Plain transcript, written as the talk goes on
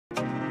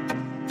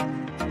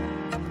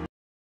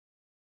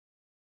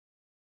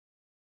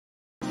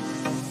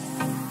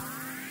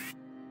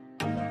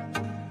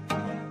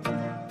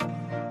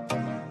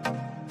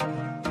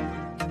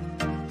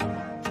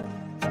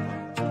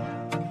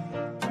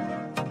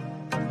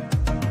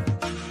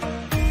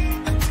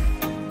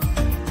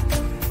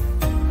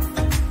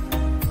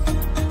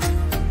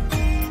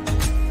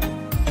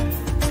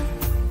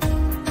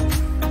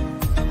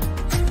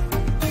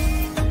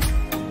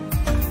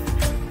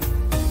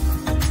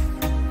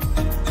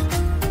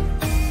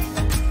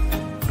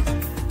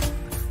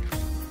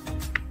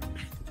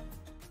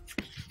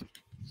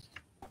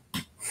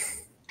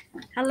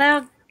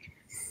Hello,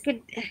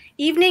 good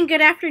evening,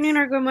 good afternoon,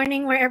 or good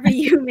morning, wherever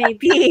you may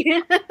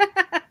be.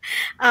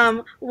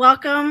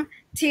 Welcome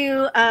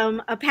to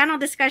a panel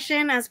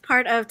discussion as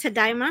part of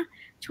Tadaima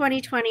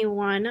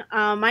 2021.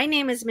 My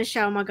name is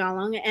Michelle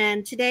Magalong,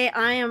 and today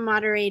I am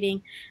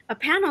moderating a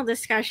panel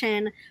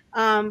discussion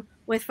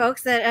with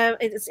folks that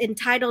it's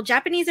entitled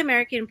Japanese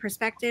American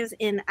Perspectives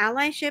in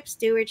Allyship,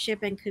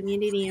 Stewardship, and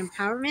Community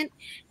Empowerment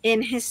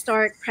in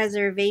Historic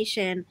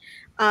Preservation.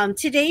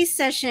 Today's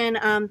session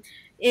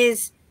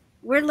is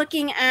we're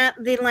looking at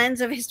the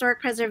lens of historic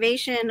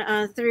preservation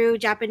through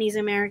Japanese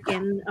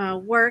American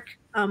work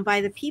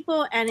by the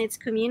people and its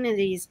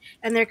communities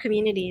and their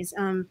communities.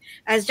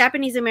 As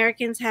Japanese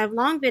Americans have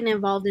long been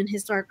involved in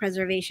historic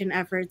preservation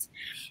efforts,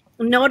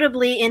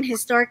 notably in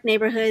historic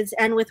neighborhoods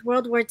and with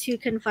World War II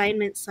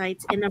confinement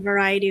sites in a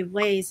variety of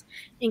ways,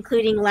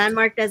 including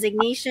landmark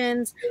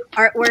designations,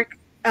 artwork,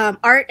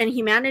 art and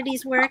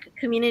humanities work,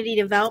 community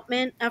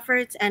development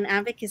efforts, and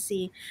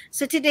advocacy.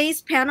 So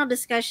today's panel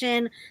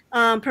discussion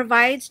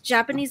provides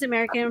Japanese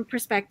American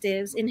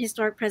perspectives in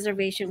historic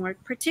preservation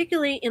work,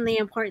 particularly in the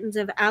importance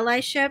of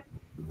allyship,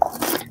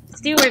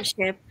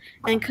 stewardship,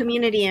 and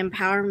community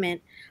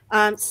empowerment.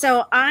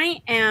 So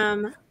I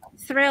am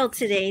thrilled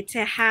today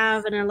to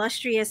have an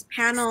illustrious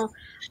panel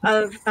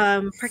of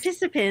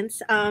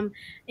participants,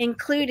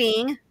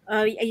 including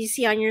you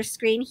see on your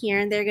screen here,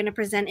 and they're going to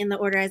present in the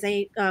order as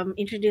I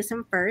introduce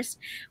them first.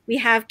 We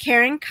have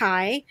Karen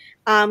Kai.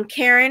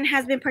 Karen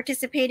has been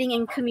participating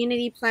in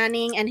community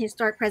planning and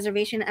historic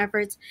preservation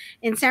efforts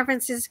in San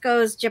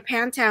Francisco's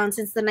Japantown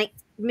since the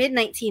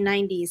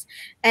mid-1990s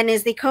and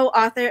is the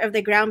co-author of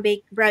the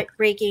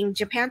groundbreaking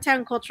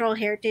Japantown Cultural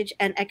Heritage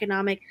and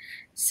Economic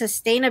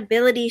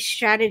Sustainability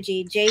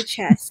Strategy,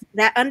 JCHES,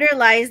 that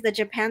underlies the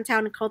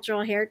Japantown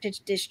Cultural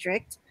Heritage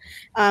District.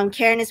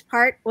 Karen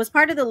was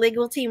part of the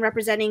legal team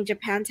representing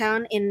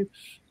Japantown in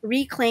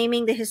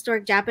reclaiming the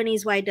historic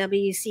Japanese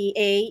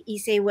YWCA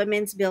Issei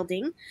Women's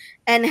Building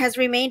and has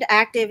remained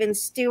active in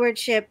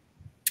stewardship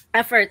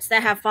efforts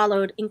that have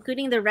followed,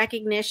 including the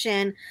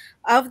recognition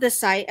of the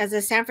site as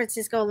a San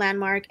Francisco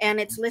landmark and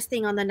its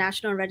listing on the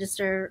National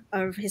Register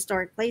of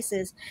Historic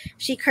Places.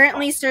 She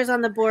currently serves on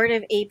the board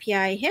of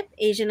API-HIP,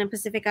 Asian and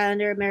Pacific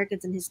Islander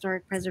Americans in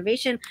Historic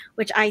Preservation,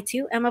 which I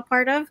too am a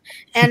part of,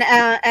 and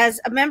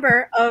as a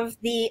member of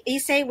the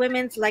Issei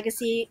Women's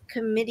Legacy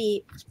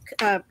Committee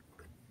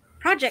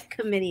Project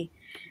Committee.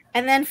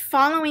 And then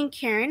following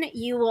Karen,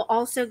 you will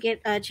also get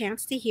a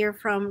chance to hear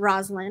from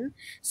Rosalind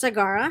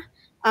Sagara,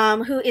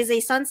 who is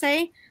a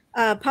Sansei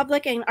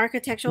public and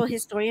architectural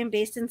historian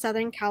based in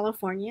Southern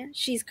California.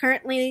 She's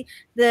currently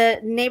the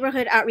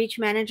neighborhood outreach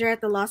manager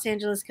at the Los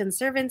Angeles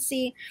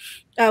Conservancy,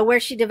 where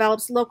she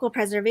develops local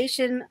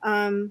preservation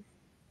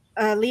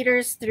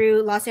leaders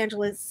through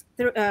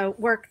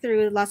work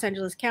through Los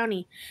Angeles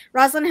County.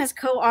 Rosalind has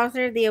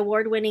co-authored the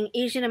award-winning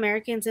Asian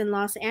Americans in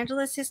Los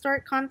Angeles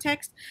Historic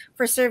Context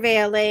for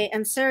Survey LA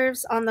and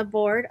serves on the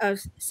board of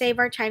Save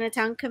Our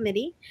Chinatown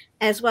Committee,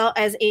 as well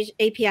as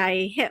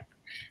API-HIP.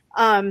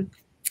 And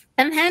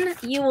then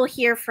you will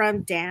hear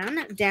from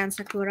Dan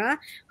Sakura,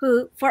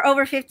 who for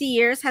over 50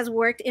 years has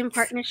worked in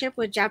partnership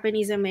with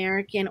Japanese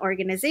American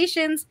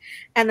organizations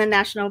and the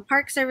National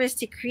Park Service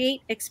to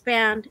create,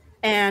 expand,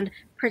 and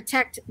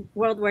protect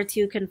World War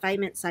II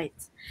confinement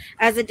sites.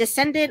 As a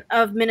descendant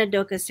of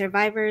Minidoka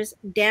survivors,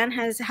 Dan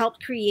has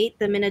helped create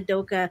the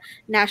Minidoka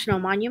National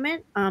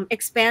Monument,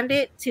 expand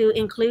it to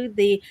include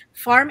the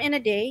Farm in a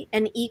Day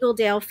and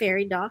Eagledale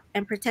Ferry Dock,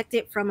 and protect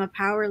it from a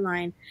power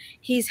line.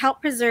 He's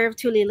helped preserve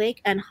Tule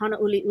Lake and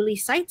Honouliuli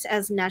sites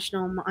as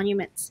national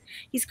monuments.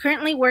 He's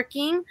currently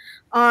working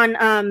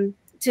on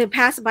to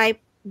pass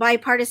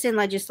bipartisan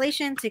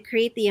legislation to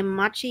create the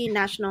Imachi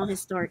National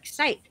Historic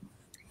Site.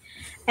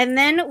 And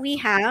then we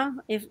have,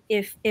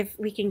 if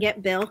we can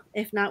get Bill,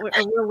 if not,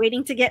 we're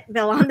waiting to get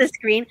Bill on the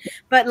screen.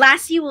 But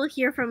last you will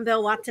hear from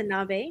Bill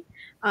Watanabe,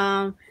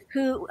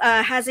 who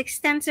has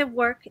extensive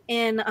work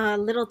in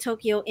Little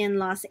Tokyo in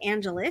Los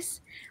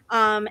Angeles.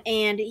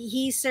 And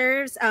he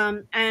serves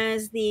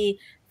as the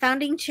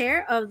founding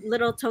chair of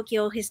Little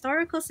Tokyo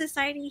Historical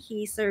Society.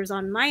 He serves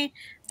on my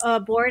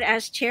board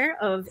as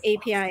chair of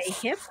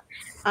API-HIP.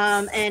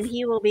 And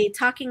he will be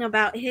talking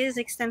about his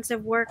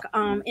extensive work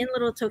in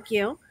Little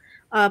Tokyo,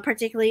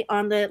 particularly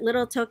on the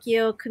Little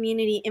Tokyo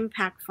Community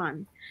Impact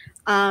Fund.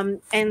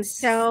 And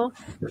so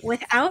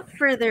without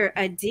further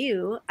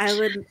ado, I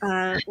would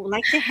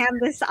like to hand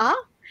this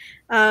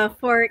off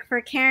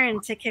for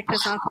Karen to kick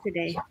us off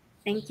today.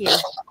 Thank you.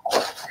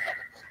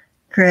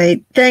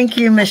 Great. Thank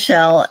you,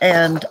 Michelle,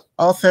 and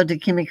also to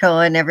Kimiko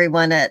and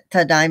everyone at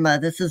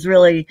Tadaima. This is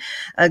really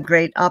a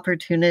great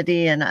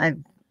opportunity,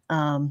 and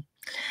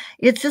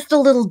it's just a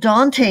little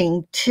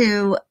daunting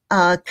to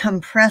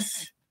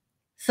compress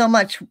so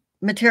much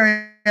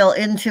material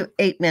into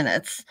 8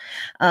 minutes.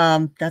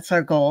 That's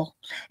our goal.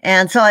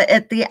 And so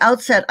at the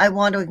outset, I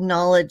want to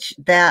acknowledge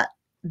that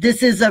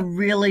this is a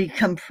really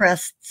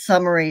compressed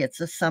summary. It's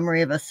a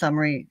summary of a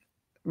summary,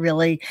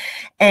 really.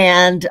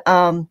 And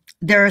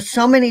there are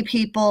so many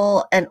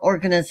people and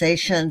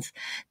organizations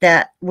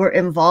that were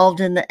involved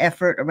in the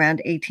effort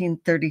around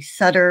 1830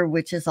 Sutter,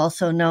 which is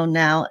also known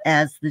now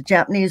as the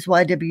Japanese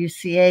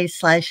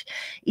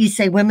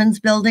YWCA/Issei Women's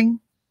Building,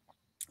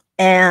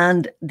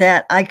 and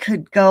that I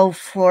could go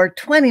for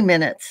 20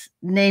 minutes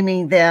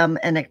naming them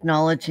and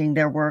acknowledging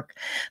their work.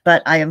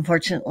 But I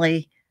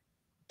unfortunately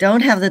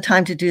don't have the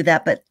time to do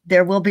that, but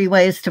there will be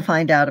ways to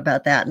find out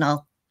about that, and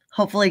I'll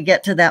hopefully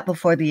get to that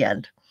before the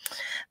end.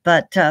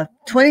 But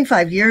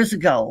 25 years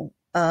ago,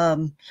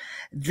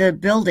 the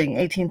building,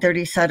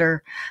 1830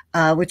 Sutter,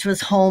 which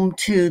was home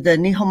to the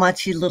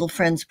Nihomachi Little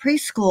Friends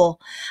Preschool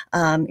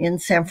in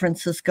San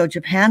Francisco,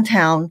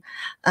 Japantown,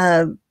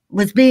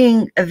 was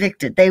being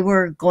evicted.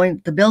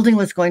 The building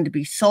was going to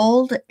be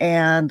sold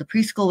and the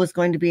preschool was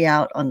going to be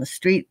out on the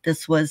street.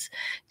 This was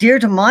dear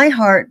to my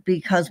heart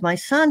because my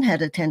son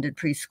had attended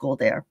preschool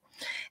there.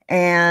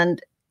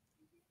 And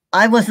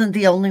I wasn't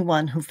the only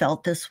one who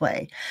felt this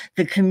way.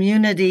 The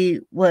community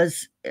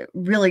was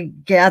really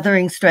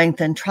gathering strength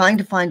and trying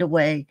to find a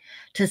way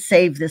to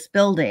save this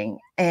building.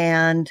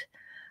 And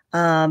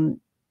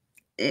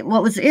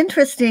what was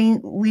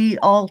interesting, we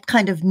all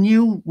kind of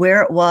knew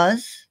where it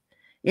was.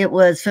 It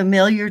was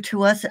familiar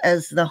to us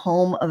as the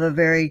home of a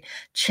very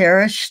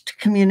cherished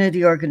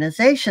community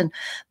organization,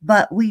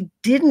 but we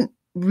didn't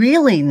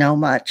really know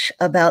much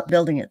about the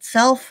building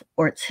itself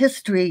or its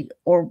history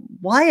or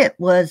why it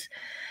was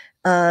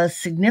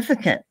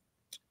significant.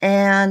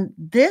 And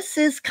this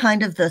is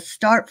kind of the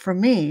start for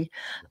me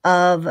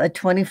of a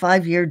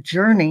 25-year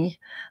journey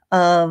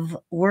of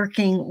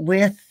working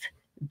with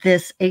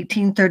this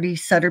 1830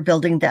 Sutter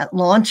building that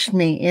launched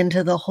me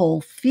into the whole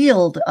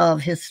field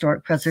of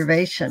historic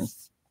preservation.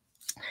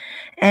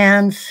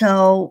 And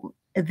so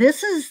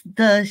this is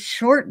the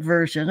short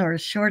version, or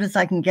as short as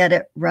I can get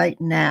it right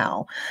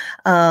now.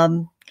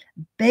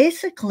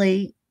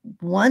 Basically,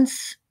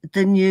 once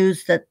the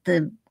news that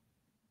the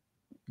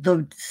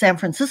San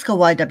Francisco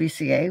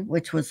YWCA,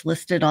 which was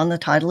listed on the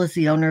title as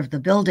the owner of the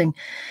building,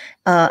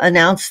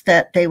 announced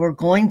that they were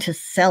going to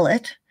sell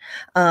it,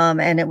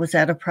 and it was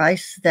at a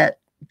price that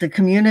the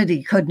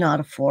community could not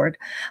afford.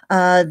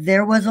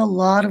 There was a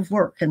lot of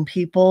work, and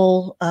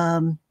people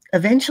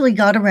eventually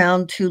got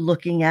around to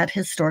looking at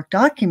historic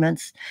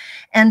documents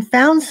and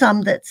found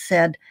some that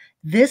said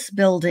this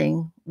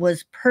building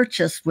was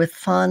purchased with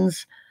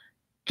funds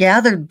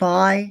gathered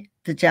by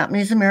the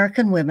Japanese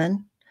American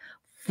women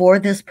for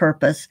this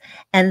purpose,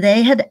 and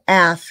they had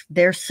asked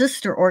their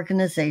sister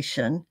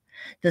organization,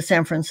 the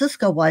San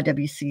Francisco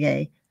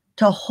YWCA,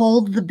 to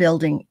hold the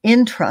building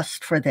in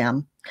trust for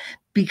them,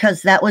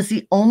 because that was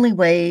the only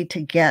way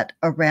to get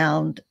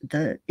around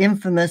the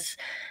infamous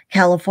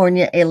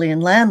California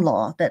alien land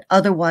law that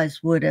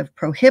otherwise would have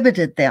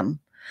prohibited them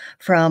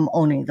from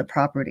owning the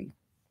property.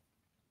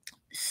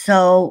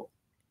 So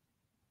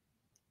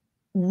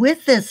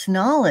with this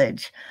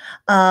knowledge,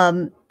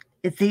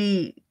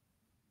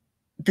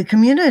 the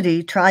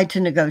community tried to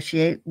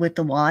negotiate with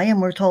the Y,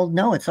 and we're told,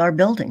 no, it's our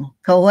building.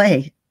 Go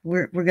away.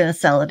 We're going to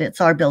sell it.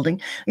 It's our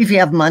building. If you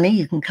have money,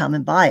 you can come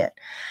and buy it.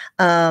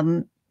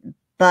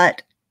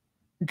 But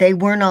they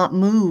were not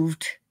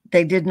moved.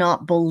 They did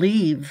not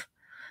believe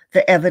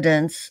the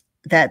evidence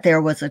that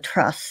there was a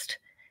trust,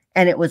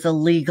 and it was a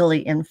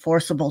legally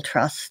enforceable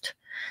trust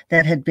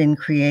that had been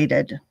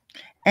created.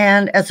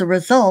 And as a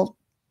result,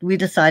 we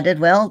decided,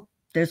 well,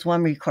 there's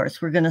one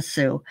recourse. We're going to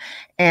sue.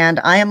 And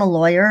I am a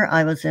lawyer.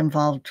 I was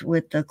involved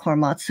with the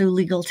Korematsu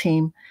legal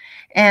team.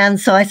 And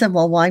so I said,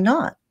 well, why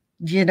not?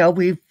 You know,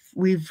 we've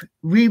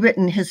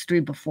rewritten history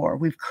before.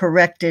 We've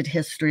corrected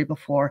history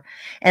before.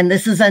 And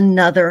this is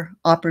another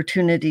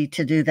opportunity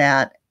to do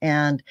that.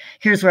 And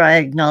here's where I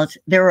acknowledge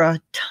there are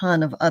a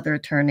ton of other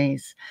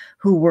attorneys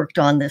who worked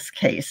on this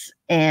case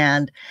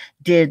and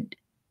did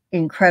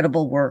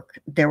incredible work.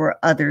 There were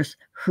others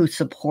who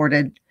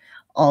supported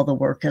all the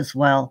work as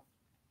well.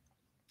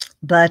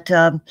 But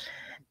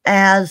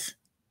as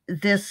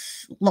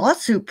this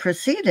lawsuit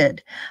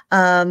proceeded,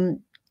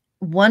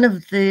 one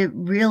of the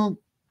real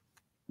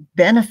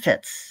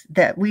benefits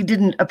that we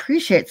didn't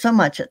appreciate so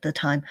much at the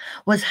time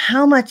was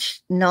how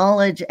much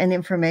knowledge and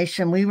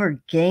information we were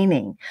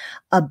gaining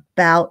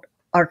about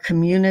our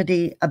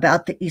community,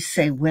 about the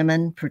Issei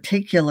women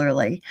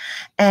particularly,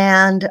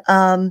 and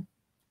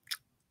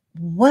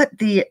what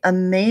the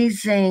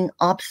amazing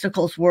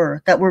obstacles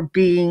were that were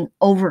being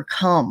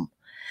overcome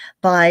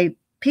by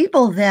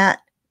people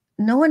that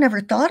no one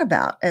ever thought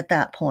about at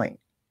that point.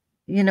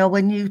 You know,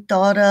 when you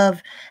thought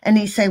of an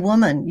Issei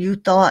woman, you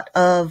thought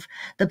of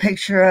the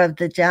picture of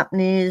the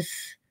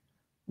Japanese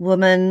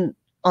woman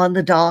on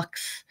the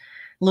docks,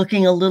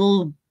 looking a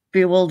little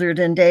bewildered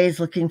and dazed,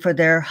 looking for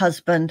their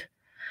husband,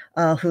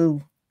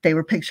 who they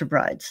were picture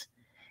brides.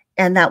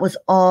 And that was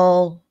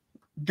all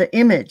the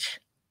image.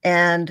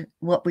 And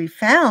what we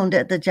found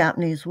at the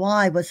Japanese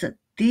Y was that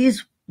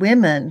these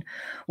women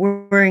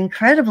were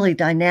incredibly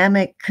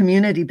dynamic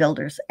community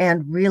builders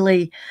and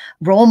really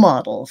role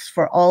models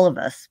for all of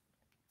us.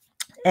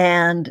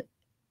 And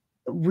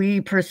we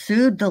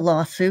pursued the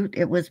lawsuit.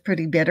 It was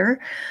pretty bitter,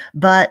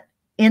 but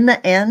in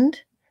the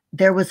end,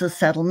 there was a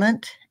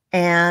settlement,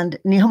 and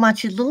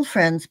Nihonmachi Little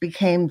Friends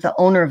became the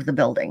owner of the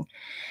building.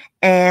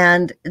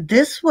 And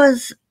this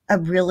was a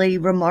really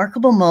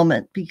remarkable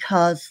moment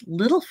because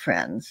Little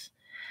Friends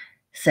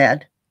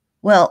said,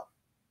 well,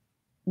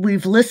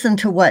 we've listened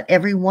to what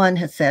everyone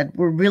has said.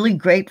 We're really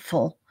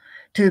grateful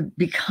to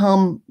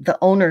become the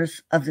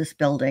owners of this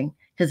building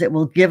because it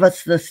will give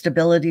us the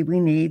stability we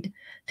need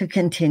to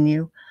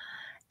continue.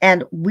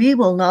 And we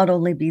will not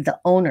only be the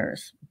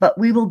owners, but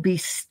we will be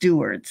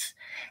stewards.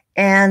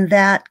 And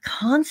that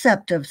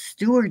concept of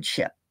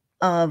stewardship,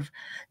 of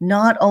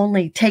not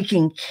only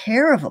taking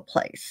care of a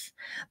place,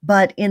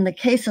 but in the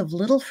case of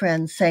Little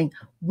Friends, saying,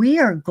 we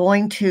are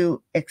going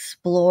to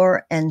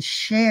explore and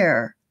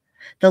share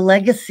the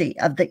legacy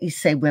of the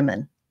Issei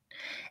women.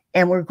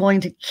 And we're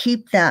going to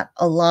keep that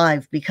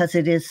alive because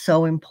it is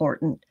so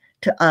important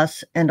to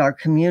us and our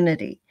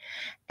community.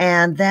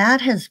 And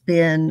that has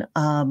been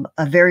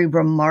a very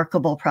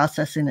remarkable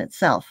process in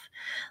itself.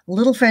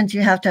 Little Friends,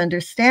 you have to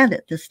understand,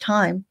 at this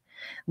time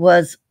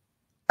was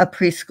a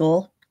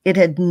preschool. It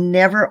had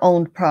never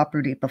owned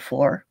property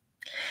before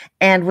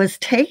and was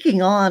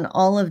taking on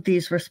all of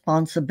these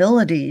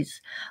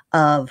responsibilities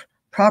of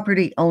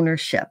property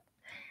ownership,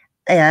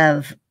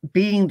 of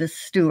being the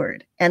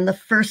steward. And the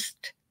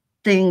first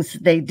things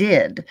they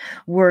did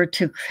were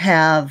to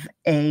have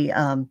a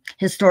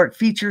historic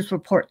features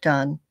report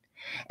done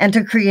and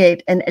to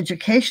create an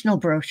educational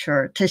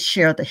brochure to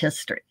share the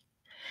history.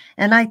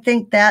 And I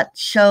think that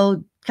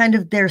showed kind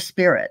of their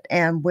spirit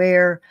and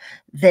where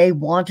they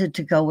wanted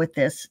to go with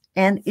this.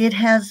 And it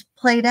has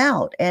played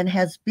out and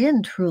has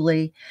been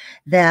truly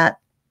that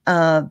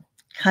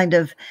kind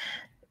of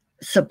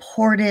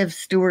supportive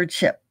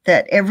stewardship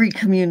that every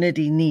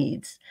community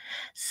needs.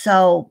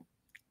 So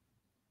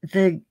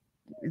the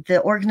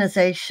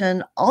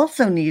organization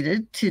also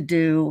needed to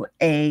do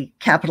a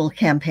capital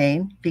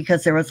campaign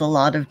because there was a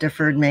lot of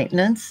deferred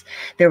maintenance.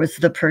 There was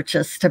the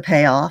purchase to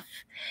pay off.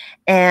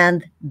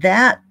 And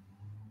that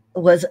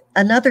was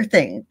another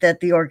thing that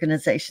the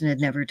organization had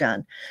never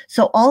done.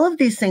 So all of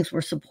these things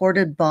were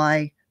supported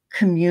by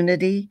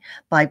community,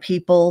 by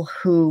people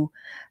who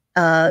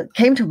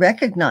came to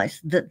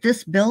recognize that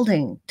this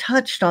building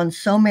touched on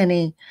so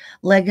many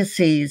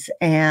legacies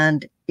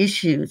and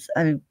issues.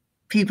 I mean,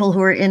 people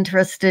who are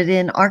interested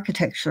in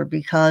architecture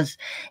because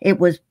it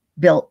was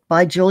built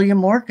by Julia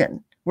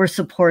Morgan were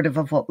supportive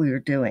of what we were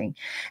doing.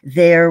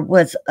 There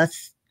was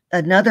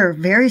another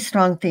very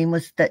strong theme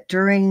was that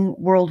during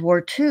World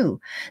War II,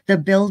 the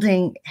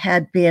building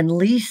had been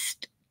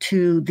leased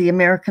to the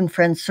American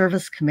Friends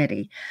Service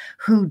Committee,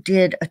 who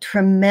did a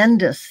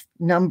tremendous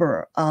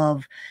number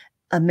of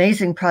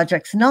amazing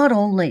projects, not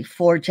only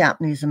for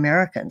Japanese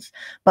Americans,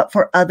 but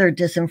for other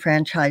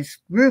disenfranchised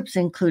groups,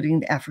 including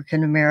the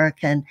African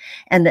American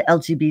and the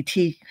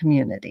LGBT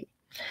community.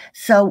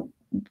 So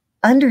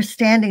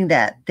understanding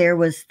that there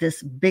was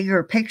this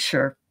bigger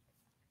picture,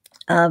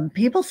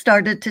 people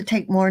started to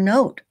take more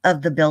note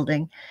of the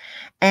building.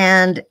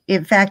 And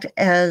in fact,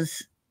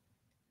 as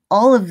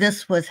all of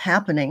this was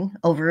happening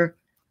over,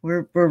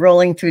 we're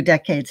rolling through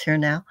decades here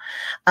now,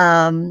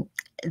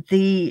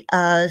 the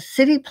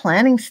city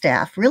planning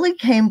staff really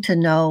came to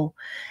know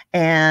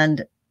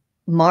and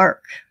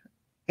mark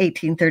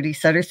 1830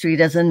 Sutter Street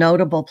as a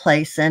notable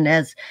place and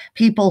as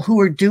people who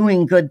were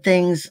doing good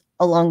things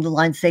along the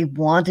lines they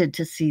wanted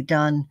to see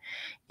done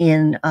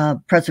in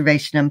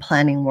preservation and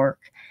planning work.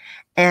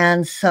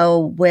 And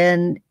so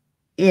when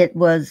it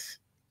was,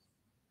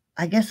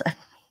 I guess, I'm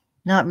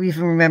not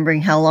even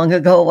remembering how long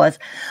ago it was,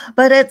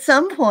 but at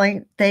some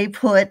point they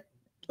put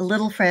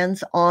Little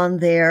Friends on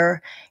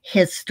their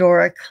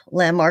historic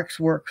landmarks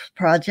works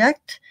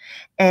project,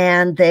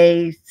 and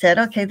they said,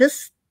 okay,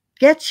 this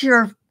gets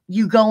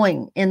you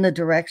going in the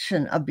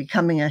direction of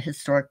becoming a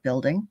historic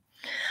building.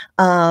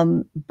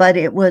 But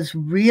it was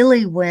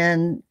really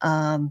when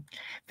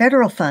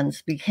federal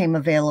funds became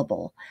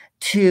available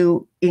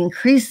to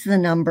increase the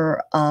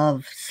number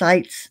of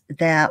sites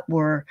that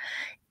were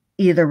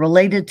either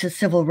related to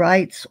civil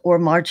rights or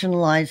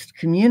marginalized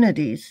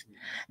communities,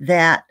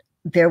 that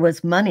there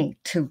was money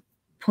to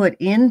put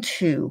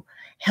into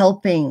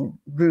helping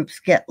groups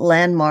get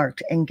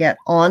landmarked and get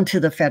onto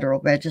the federal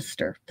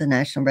register, the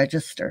National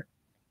Register.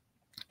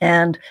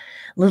 And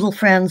Little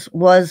Friends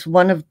was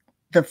one of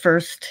the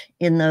first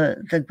in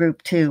the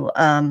group to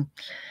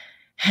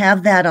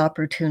have that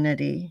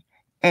opportunity.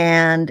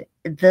 And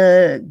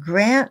the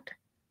grant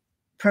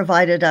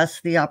provided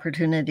us the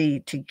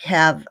opportunity to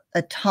have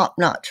a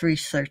top-notch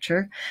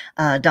researcher,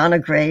 Donna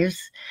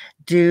Graves,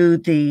 do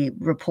the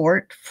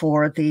report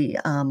for the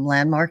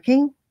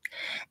landmarking.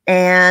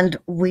 And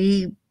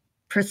we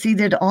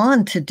proceeded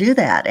on to do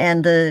that.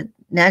 And the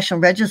National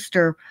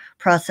Register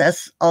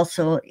process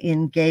also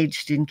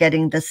engaged in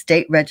getting the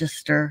state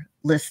register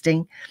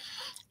listing.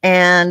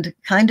 And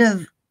kind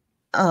of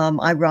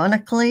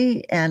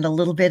ironically and a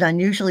little bit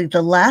unusually,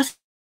 the last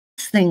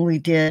thing we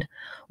did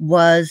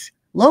was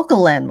local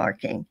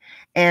landmarking.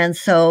 And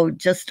so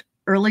just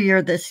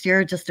earlier this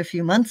year, just a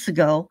few months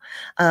ago,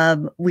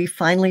 we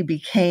finally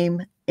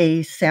became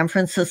a San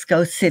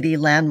Francisco city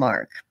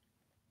landmark.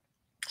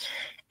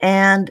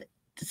 And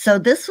so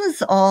this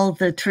was all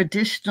the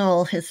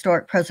traditional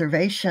historic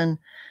preservation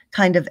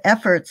kind of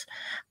efforts,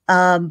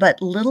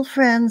 but Little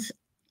Friends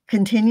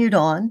continued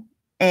on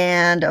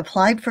and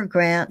applied for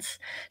grants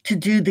to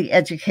do the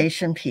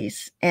education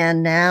piece.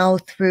 And now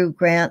through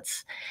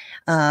grants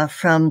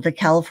from the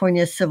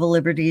California Civil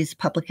Liberties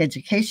Public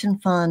Education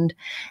Fund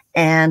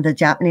and the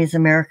Japanese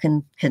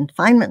American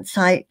Confinement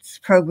Sites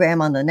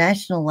Program on the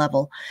national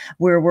level,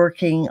 we're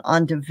working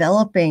on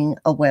developing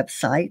a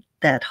website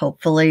that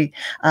hopefully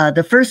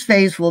the first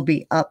phase will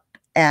be up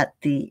at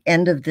the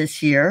end of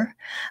this year.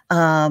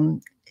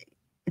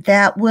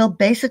 That will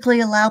basically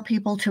allow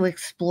people to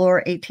explore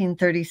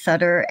 1830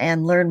 Sutter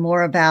and learn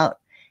more about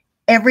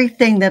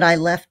everything that I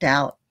left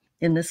out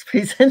in this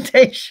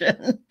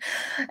presentation.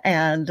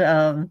 And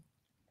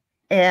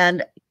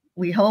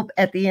we hope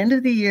at the end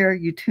of the year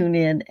you tune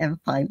in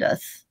and find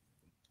us.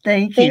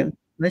 Thank you,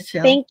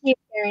 Michelle. Thank you,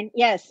 Karen.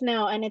 Yes,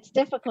 no, and it's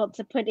difficult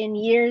to put in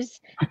years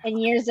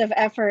and years of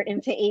effort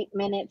into 8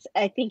 minutes.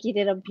 I think you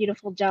did a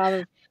beautiful job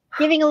of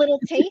giving a little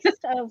taste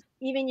of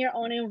even your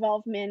own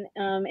involvement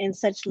in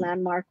such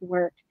landmark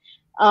work.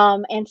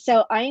 And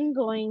so I'm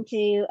going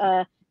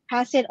to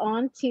pass it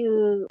on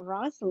to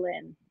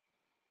Rosalind.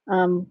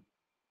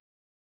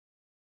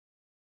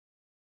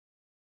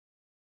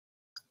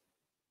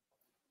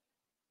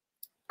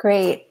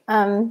 Great.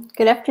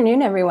 Good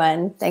afternoon,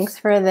 everyone. Thanks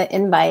for the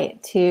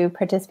invite to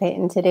participate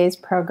in today's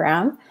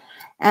program.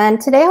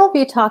 And today I'll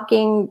be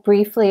talking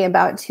briefly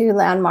about 2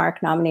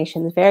 landmark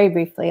nominations, very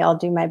briefly. I'll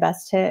do my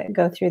best to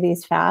go through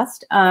these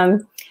fast.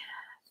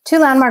 2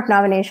 landmark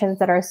nominations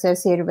that are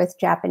associated with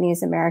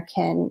Japanese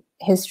American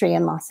history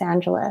in Los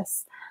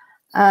Angeles.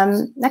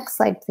 Next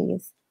slide,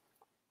 please.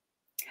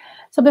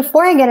 So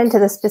before I get into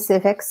the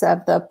specifics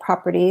of the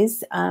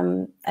properties,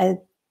 I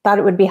thought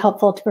it would be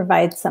helpful to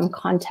provide some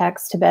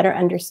context to better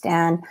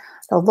understand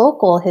the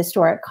local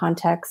historic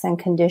context and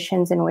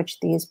conditions in which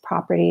these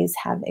properties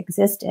have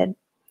existed.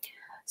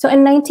 So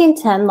in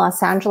 1910,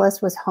 Los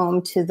Angeles was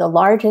home to the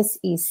largest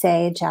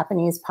Issei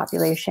Japanese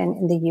population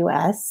in the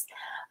US.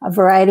 A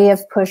variety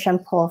of push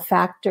and pull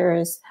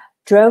factors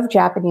drove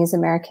Japanese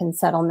American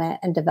settlement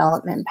and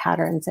development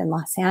patterns in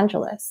Los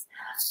Angeles.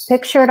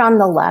 Pictured on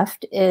the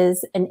left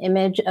is an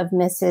image of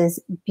Mrs.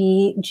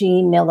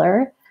 B.G.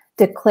 Miller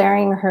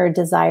declaring her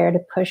desire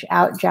to push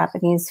out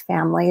Japanese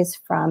families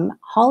from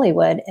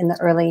Hollywood in the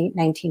early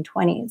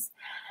 1920s.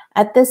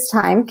 At this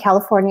time,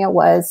 California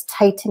was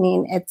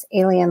tightening its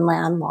alien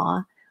land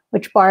law,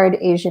 which barred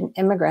Asian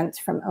immigrants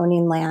from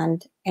owning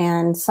land,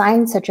 and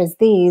signs such as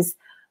these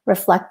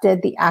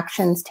reflected the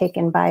actions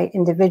taken by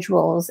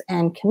individuals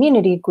and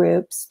community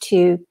groups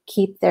to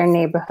keep their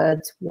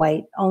neighborhoods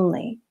white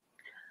only.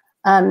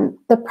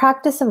 The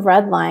practice of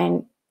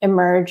redline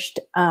emerged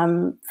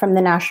from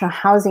the National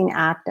Housing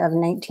Act of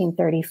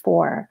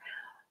 1934.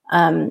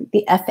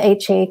 The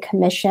FHA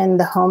commissioned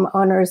the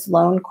Homeowners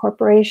Loan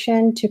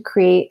Corporation to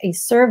create a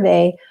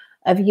survey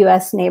of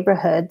US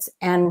neighborhoods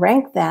and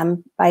rank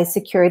them by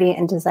security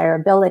and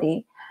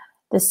desirability.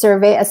 The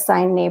survey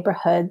assigned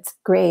neighborhoods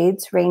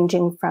grades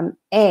ranging from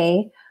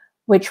A,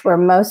 which were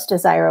most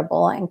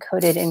desirable and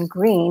coded in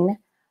green,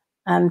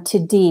 to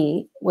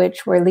D,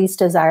 which were least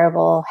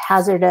desirable,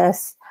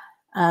 hazardous,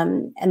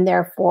 and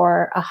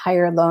therefore a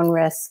higher loan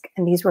risk,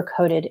 and these were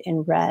coded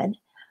in red.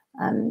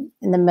 In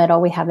the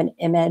middle, we have an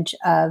image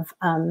of,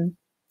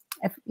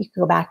 if you could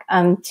go back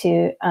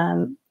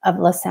of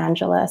Los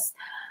Angeles.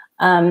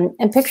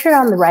 And pictured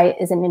on the right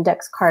is an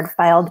index card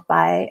filed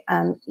by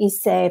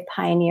Issei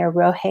pioneer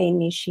Rohei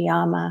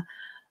Nishiyama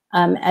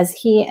as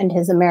he and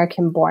his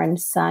American-born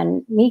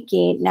son,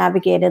 Miki,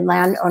 navigated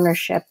land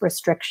ownership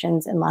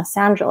restrictions in Los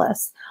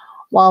Angeles.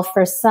 While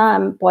for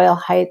some, Boyle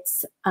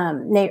Heights,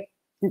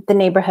 the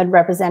neighborhood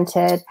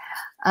represented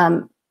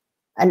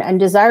an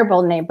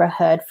undesirable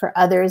neighborhood. For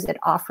others, it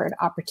offered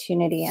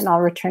opportunity, and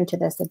I'll return to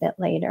this a bit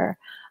later.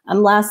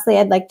 Lastly,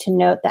 I'd like to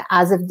note that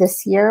as of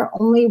this year,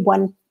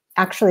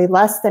 actually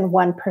less than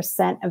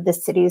 1% of the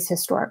city's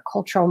historic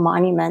cultural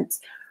monuments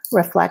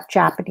reflect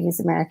Japanese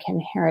American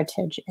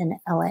heritage in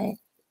LA.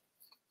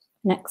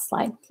 Next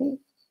slide, please.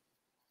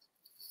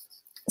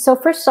 So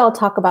first I'll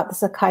talk about the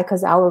Sakai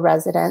Kozawa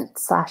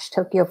residence /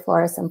 Tokyo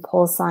Florist and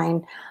Pole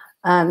Sign.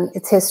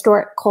 It's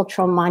Historic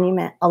Cultural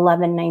Monument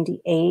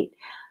 1198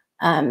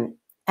 and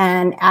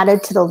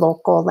added to the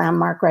local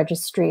landmark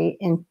registry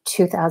in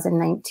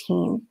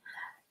 2019.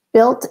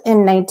 Built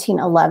in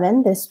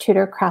 1911, this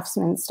Tudor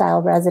craftsman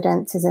style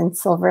residence is in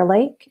Silver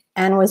Lake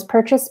and was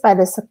purchased by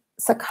the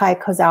Sakai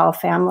Kozawa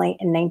family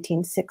in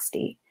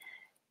 1960.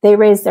 They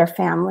raised their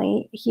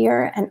family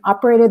here and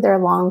operated their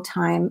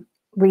longtime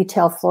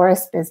retail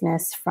florist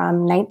business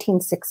from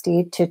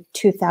 1960 to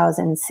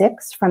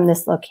 2006 from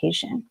this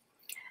location.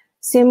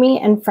 Sumi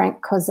and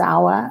Frank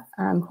Kozawa,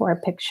 who are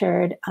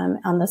pictured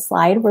on the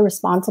slide, were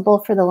responsible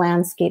for the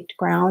landscaped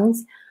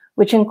grounds,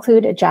 which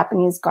include a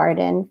Japanese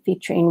garden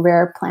featuring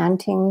rare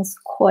plantings,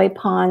 koi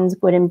ponds,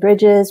 wooden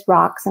bridges,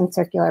 rocks, and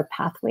circular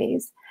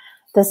pathways.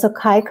 The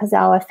Sakai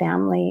Kozawa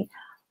family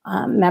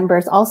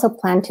members also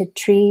planted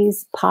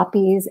trees,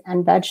 poppies,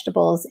 and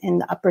vegetables in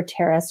the upper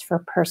terrace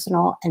for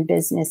personal and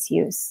business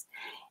use.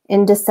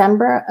 In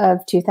December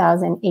of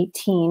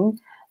 2018,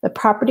 the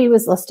property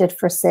was listed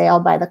for sale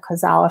by the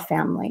Kozawa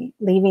family,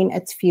 leaving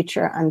its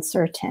future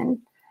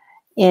uncertain.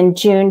 In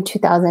June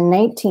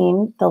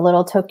 2019, the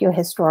Little Tokyo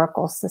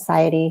Historical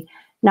Society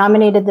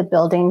nominated the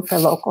building for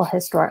local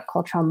historic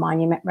cultural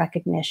monument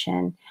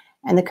recognition,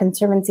 and the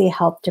Conservancy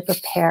helped to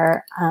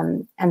prepare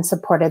and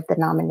supported the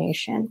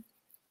nomination.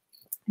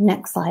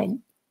 Next slide.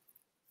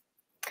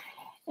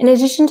 In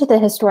addition to the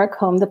historic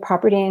home, the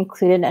property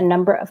included a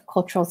number of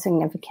cultural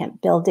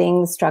significant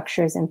buildings,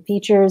 structures, and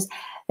features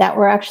that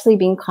were actually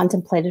being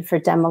contemplated for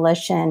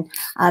demolition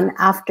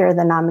after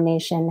the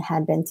nomination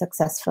had been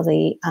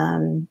successfully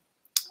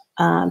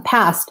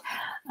passed.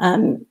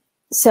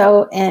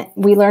 So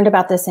we learned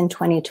about this in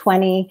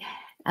 2020.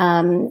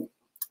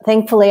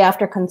 Thankfully,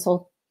 after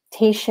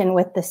consultation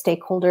with the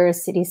stakeholders,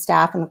 city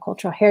staff, and the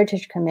Cultural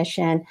Heritage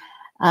Commission,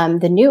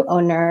 the new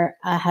owner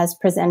has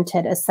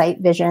presented a site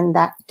vision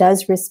that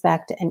does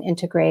respect and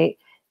integrate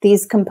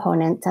these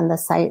components and the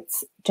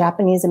site's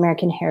Japanese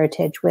American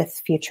heritage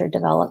with future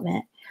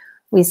development.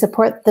 We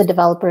support the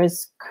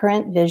developer's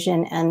current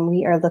vision, and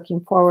we are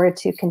looking forward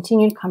to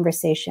continued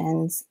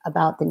conversations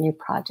about the new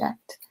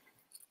project.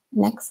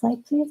 Next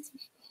slide, please.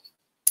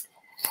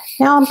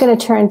 Now I'm going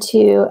to turn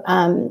to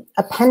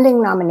a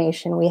pending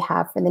nomination we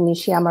have for the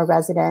Nishiyama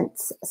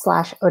Residence /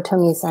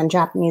 Otomi-san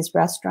Japanese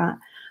restaurant,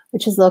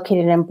 which is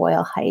located in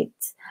Boyle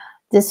Heights.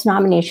 This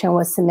nomination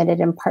was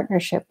submitted in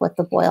partnership with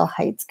the Boyle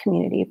Heights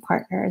Community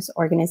Partners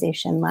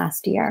organization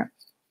last year.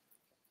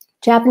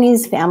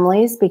 Japanese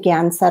families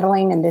began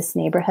settling in this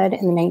neighborhood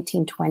in the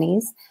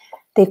 1920s.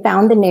 They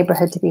found the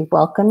neighborhood to be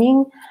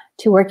welcoming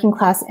to working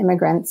class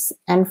immigrants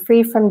and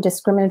free from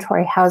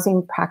discriminatory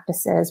housing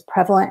practices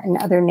prevalent in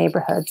other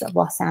neighborhoods of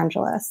Los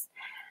Angeles.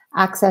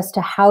 Access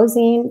to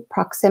housing,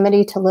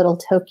 proximity to Little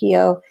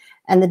Tokyo,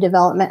 and the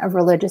development of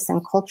religious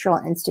and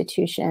cultural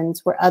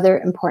institutions were other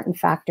important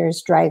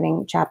factors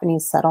driving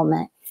Japanese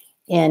settlement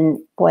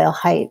in Boyle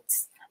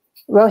Heights.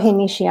 Rohei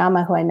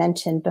Nishiyama, who I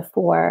mentioned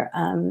before,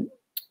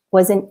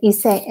 was an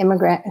Issei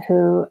immigrant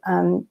who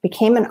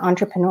became an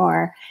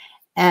entrepreneur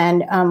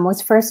and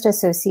was first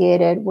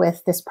associated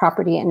with this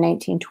property in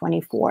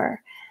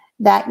 1924.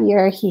 That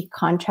year, he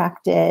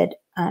contracted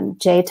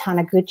Jay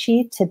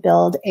Taniguchi to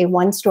build a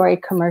one-story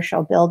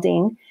commercial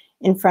building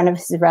in front of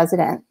his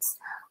residence.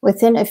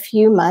 Within a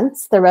few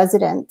months, the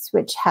residence,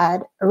 which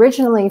had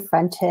originally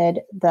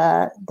fronted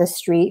the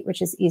street,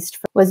 which is east,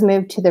 was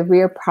moved to the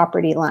rear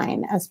property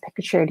line, as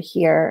pictured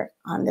here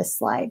on this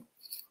slide.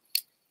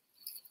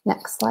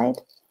 Next slide.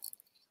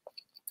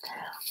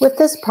 With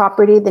this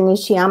property, the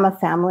Nishiyama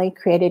family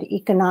created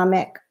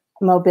economic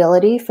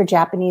mobility for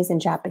Japanese and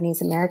Japanese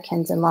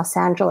Americans in Los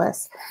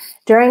Angeles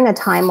during a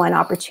time when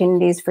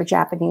opportunities for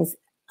Japanese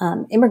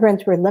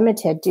immigrants were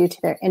limited due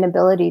to their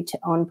inability to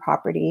own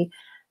property,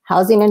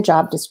 housing and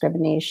job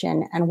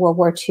discrimination, and World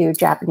War II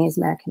Japanese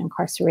American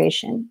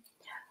incarceration.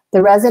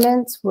 The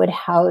residence would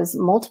house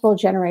multiple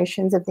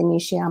generations of the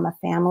Nishiyama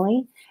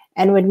family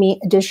and would meet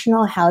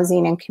additional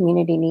housing and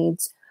community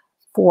needs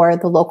for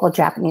the local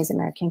Japanese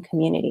American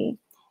community.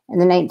 In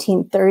the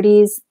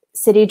 1930s,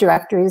 city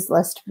directories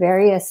list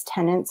various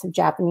tenants of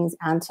Japanese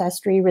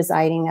ancestry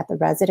residing at the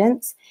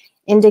residence,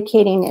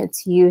 indicating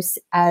its use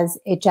as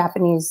a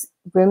Japanese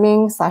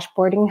rooming /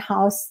 boarding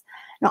house.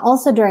 And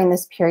also during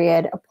this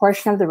period, a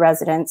portion of the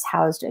residence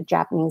housed a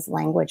Japanese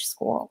language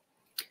school.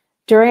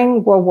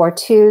 During World War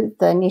II,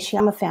 the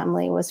Nishiyama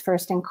family was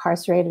first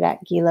incarcerated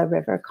at Gila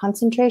River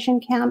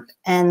concentration camp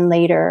and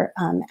later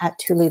at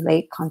Tule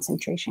Lake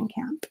concentration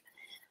camp.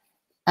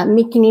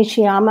 Miki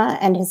Nishiyama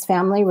and his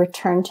family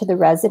returned to the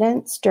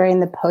residence during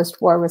the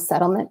post-war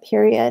resettlement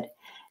period.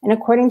 And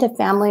according to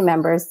family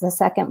members, the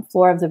second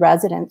floor of the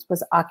residence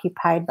was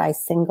occupied by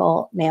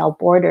single male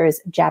boarders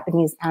of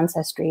Japanese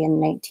ancestry in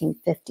the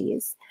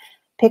 1950s.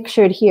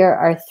 Pictured here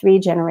are 3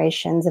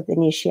 generations of the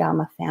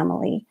Nishiyama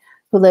family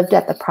who lived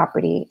at the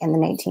property in the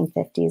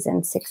 1950s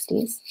and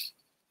 60s.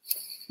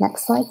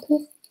 Next slide,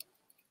 please.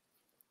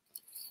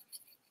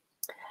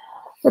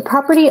 The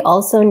property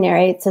also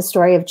narrates a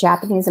story of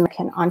Japanese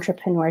American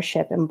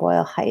entrepreneurship in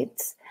Boyle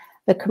Heights.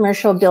 The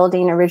commercial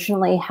building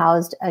originally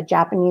housed a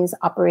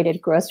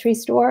Japanese-operated grocery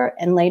store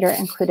and later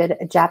included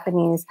a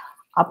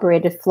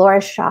Japanese-operated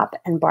florist shop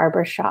and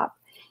barber shop.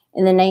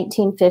 In the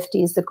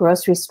 1950s, the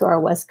grocery store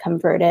was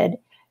converted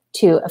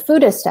to a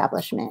food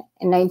establishment.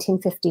 In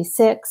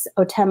 1956,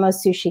 Otemo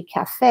Sushi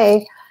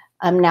Cafe,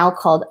 now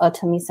called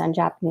Otomi-san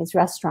Japanese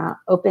Restaurant,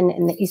 opened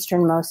in the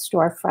easternmost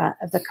storefront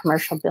of the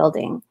commercial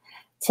building.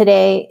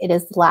 Today, it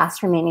is the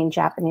last remaining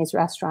Japanese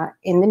restaurant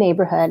in the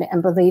neighborhood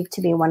and believed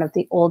to be one of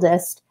the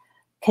oldest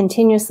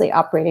continuously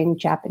operating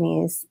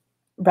Japanese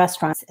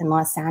restaurants in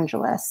Los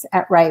Angeles.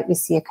 At right, we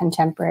see a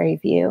contemporary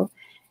view.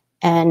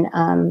 And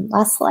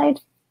last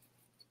slide.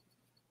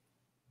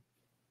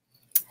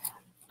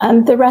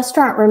 The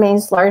restaurant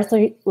remains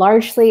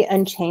largely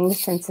unchanged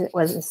since it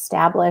was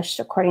established,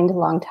 according to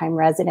longtime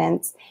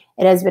residents.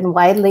 It has been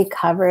widely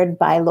covered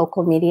by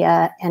local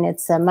media, and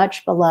it's a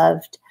much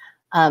beloved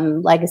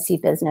legacy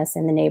business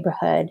in the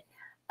neighborhood.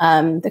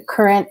 The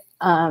current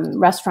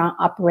restaurant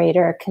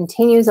operator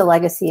continues a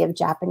legacy of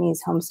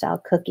Japanese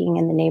homestyle cooking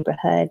in the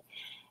neighborhood.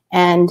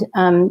 And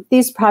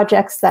these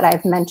projects that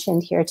I've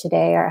mentioned here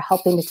today are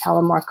helping to tell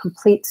a more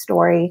complete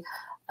story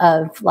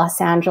of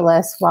Los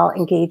Angeles while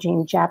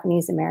engaging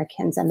Japanese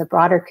Americans and the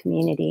broader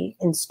community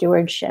in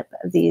stewardship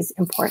of these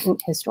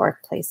important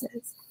historic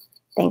places.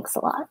 Thanks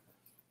a lot.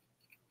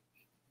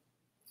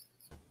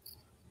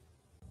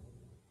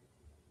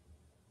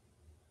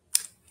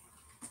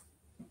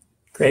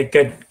 Great,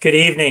 good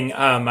evening.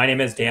 My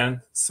name is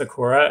Dan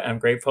Sakura. I'm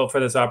grateful for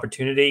this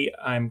opportunity.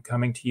 I'm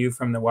coming to you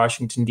from the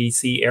Washington,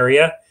 D.C.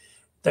 area,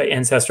 the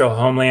ancestral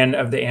homeland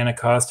of the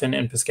Anacostan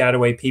and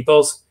Piscataway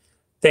peoples.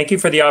 Thank you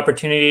for the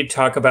opportunity to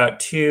talk about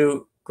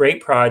two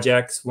great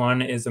projects.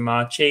 One is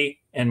Amachi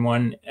and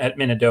one at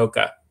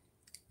Minidoka.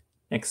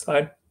 Next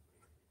slide.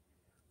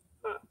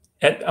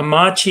 At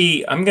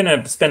Amachi, I'm going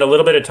to spend a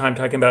little bit of time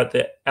talking about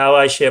the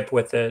allyship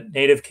with the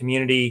Native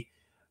community,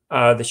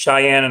 the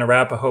Cheyenne and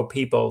Arapaho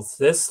peoples.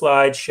 This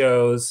slide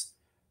shows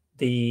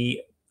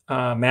the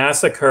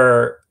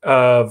massacre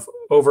of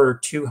over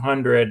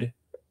 200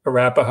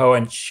 Arapaho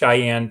and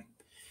Cheyenne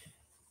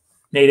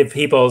Native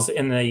peoples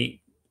in the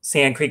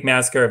Sand Creek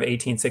Massacre of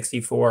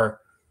 1864.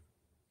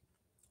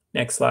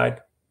 Next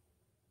slide.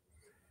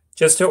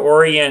 Just to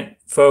orient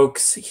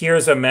folks,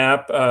 here's a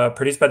map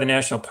produced by the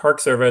National Park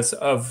Service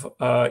of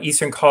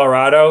eastern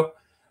Colorado.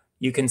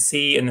 You can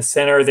see in the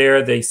center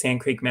there the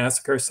Sand Creek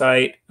Massacre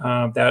site.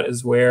 That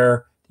is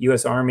where the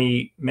U.S.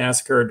 Army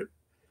massacred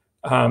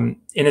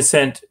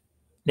innocent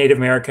Native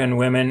American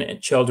women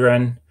and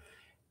children.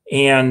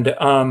 And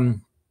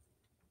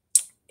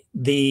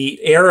the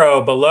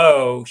arrow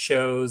below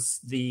shows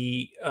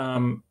the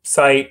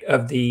site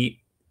of the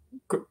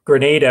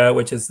Grenada,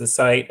 which is the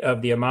site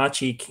of the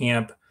Amachi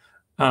camp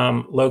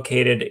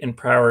located in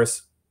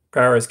Prowers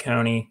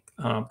County,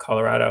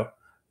 Colorado,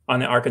 on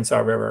the Arkansas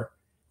River.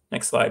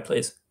 Next slide,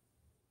 please.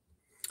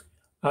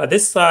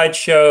 This slide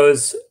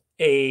shows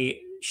a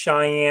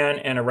Cheyenne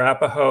and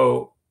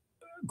Arapaho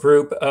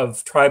group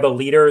of tribal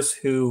leaders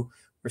who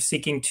were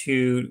seeking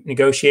to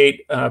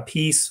negotiate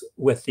peace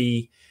with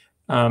the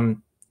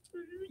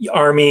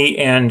Army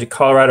and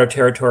Colorado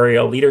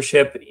territorial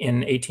leadership in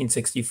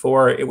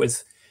 1864.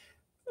 It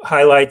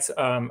highlights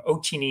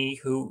Ochini,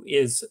 who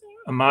is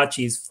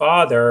Amachi's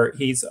father.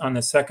 He's on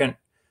the second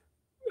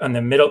to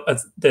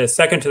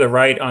the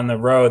right on the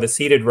row, the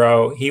seated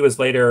row. He was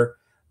later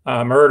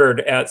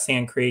murdered at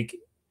Sand Creek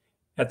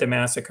at the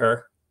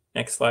massacre.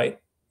 Next slide.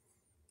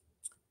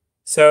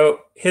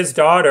 So his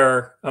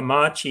daughter,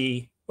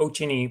 Amachi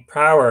Ochini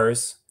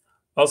Prowers,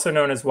 also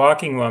known as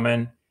Walking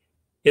Woman,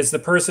 is the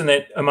person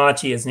that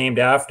Amachi is named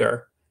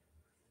after.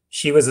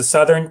 She was a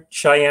Southern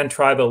Cheyenne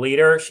tribal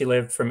leader. She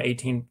lived from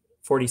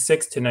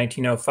 1846 to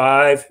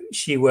 1905.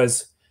 She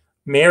was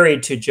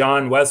married to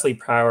John Wesley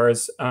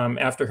Prowers,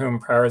 after whom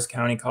Prowers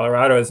County,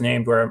 Colorado is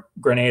named, where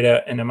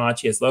Grenada and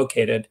Amachi is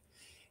located.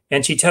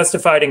 And she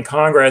testified in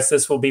Congress,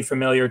 this will be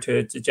familiar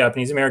to the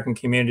Japanese American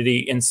community,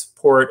 in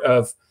support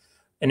of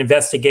an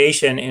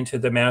investigation into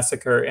the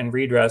massacre and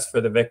redress for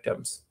the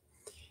victims.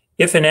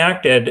 If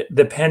enacted,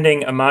 the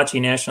pending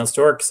Amachi National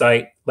Historic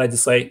Site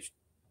legislation,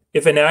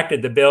 if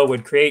enacted, the bill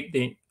would create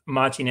the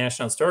Amachi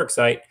National Historic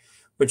Site,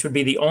 which would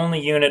be the only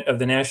unit of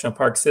the national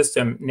park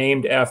system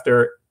named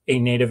after a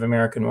Native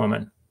American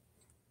woman.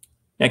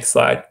 Next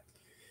slide.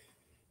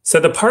 So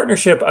the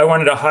partnership I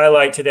wanted to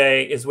highlight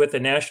today is with the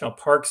National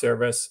Park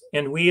Service,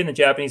 and we in the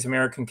Japanese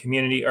American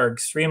community are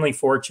extremely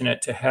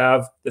fortunate to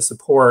have the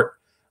support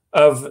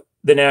of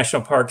the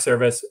National Park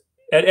Service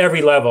at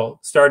every level,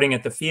 starting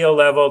at the field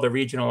level, the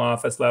regional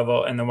office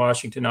level, and the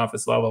Washington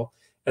office level,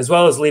 as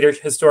well as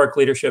historic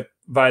leadership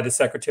by the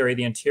Secretary of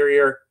the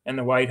Interior and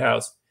the White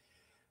House.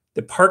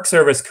 The Park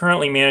Service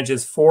currently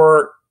manages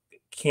 4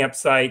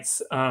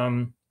 campsites,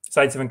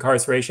 sites of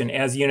incarceration,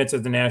 as units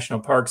of the National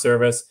Park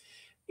Service.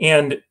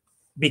 And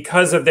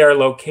because of their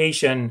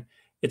location,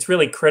 it's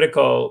really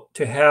critical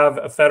to have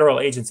a federal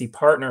agency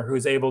partner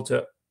who's able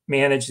to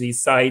manage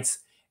these sites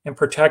and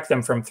protect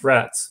them from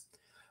threats.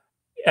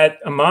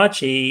 At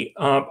Amachi,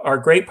 our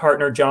great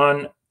partner,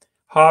 John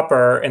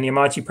Hopper, and the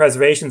Amachi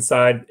Preservation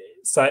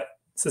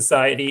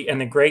Society and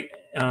the great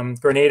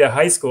Grenada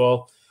High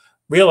School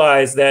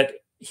realized that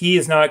he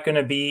is not going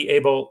to be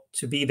able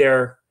to be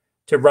there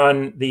to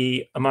run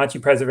the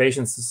Amachi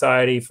Preservation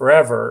Society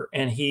forever.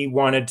 And he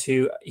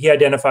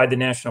identified the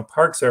National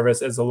Park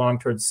Service as a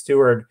long-term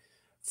steward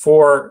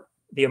for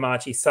the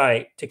Amachi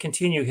site to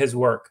continue his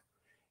work.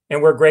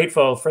 And we're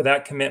grateful for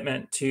that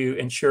commitment to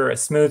ensure a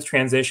smooth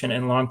transition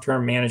and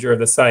long-term manager of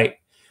the site.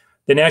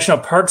 The National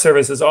Park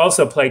Service has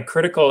also played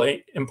critical,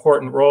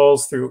 important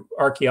roles through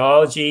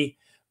archaeology,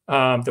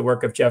 the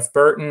work of Jeff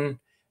Burton,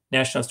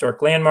 National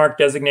Historic Landmark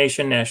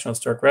designation, National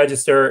Historic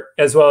Register,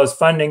 as well as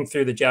funding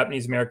through the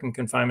Japanese American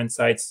Confinement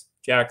Sites,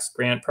 JACS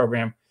grant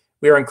program,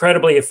 We are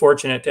incredibly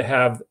fortunate to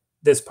have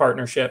this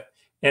partnership,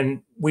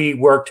 and we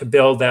work to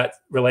build that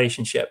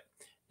relationship.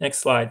 Next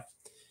slide.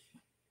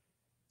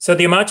 So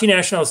the Amachi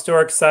National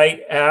Historic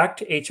Site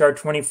Act, HR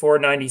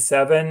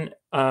 2497,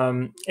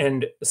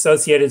 and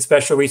associated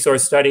special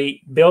resource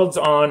study builds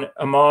on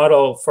a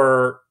model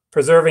for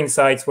preserving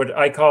sites, what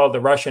I call the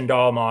Russian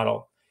doll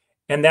model.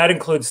 And that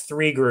includes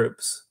 3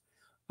 groups.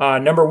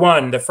 Number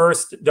 1, the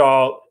first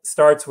doll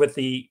starts with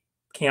the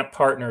camp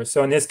partners.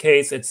 So in this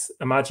case, it's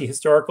Amachi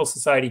Historical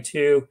Society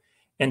 2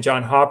 and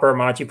John Hopper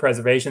Amachi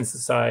Preservation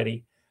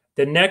Society.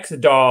 The next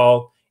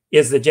doll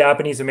is the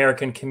Japanese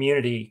American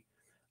community,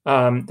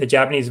 the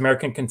Japanese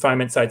American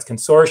Confinement Sites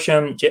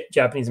Consortium,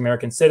 Japanese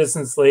American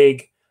Citizens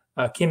League,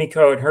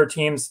 Kimiko and her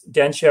teams,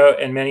 Densho,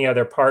 and many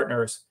other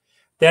partners.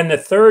 Then the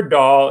third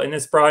doll, and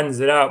this broadens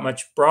it out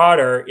much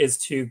broader, is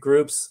to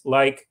groups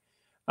like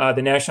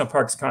the National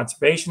Parks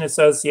Conservation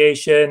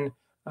Association,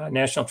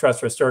 National Trust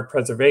for Historic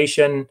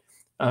Preservation,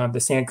 the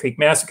Sand Creek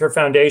Massacre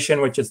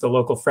Foundation, which is the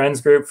local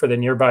friends group for the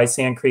nearby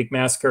Sand Creek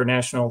Massacre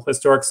National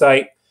Historic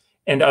Site,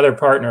 and other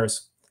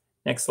partners.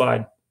 Next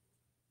slide.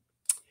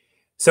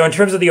 So in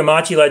terms of the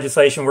Amachi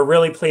legislation, we're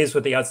really pleased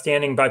with the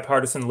outstanding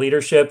bipartisan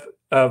leadership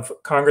of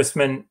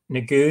Congressman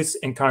Neguse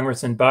and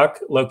Congressman Buck,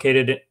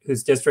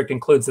 whose district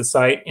includes the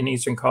site in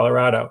eastern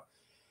Colorado.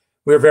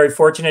 We are very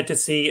fortunate to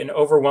see an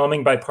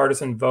overwhelming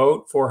bipartisan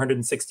vote,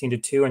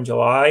 416-2 in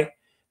July.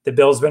 The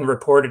bill's been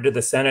reported to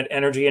the Senate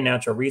Energy and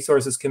Natural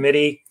Resources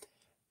Committee,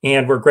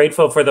 and we're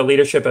grateful for the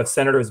leadership of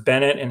Senators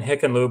Bennett and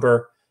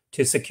Hickenlooper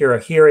to secure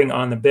a hearing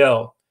on the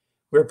bill.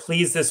 We're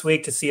pleased this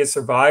week to see a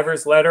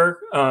survivors letter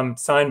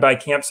signed by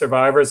camp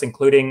survivors,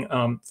 including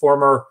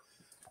former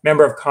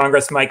member of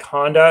Congress Mike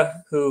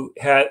Honda, who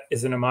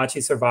is an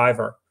Amachi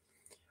survivor.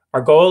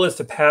 Our goal is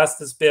to pass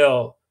this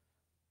bill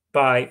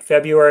by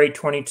February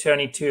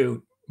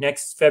 2022,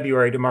 next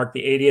February, to mark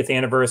the 80th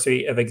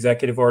anniversary of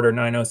Executive Order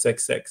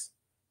 9066.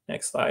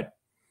 Next slide.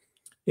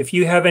 If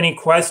you have any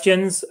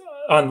questions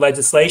on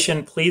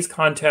legislation, please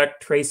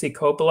contact Tracy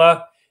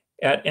Coppola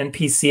at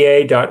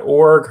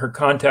npca.org. Her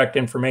contact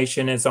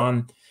information is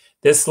on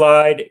this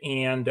slide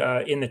and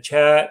in the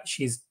chat.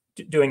 She's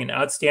doing an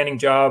outstanding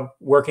job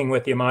working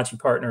with the Amachi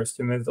partners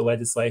to move the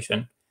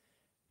legislation.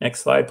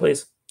 Next slide,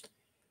 please.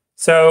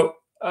 So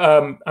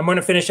I'm going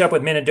to finish up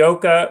with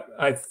Minidoka.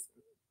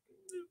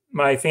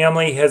 My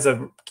family has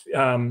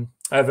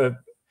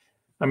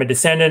I'm a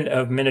descendant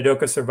of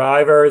Minidoka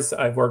survivors.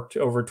 I've worked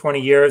over 20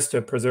 years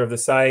to preserve the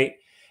site.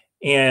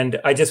 And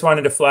I just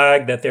wanted to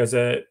flag that there's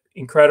an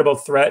incredible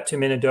threat to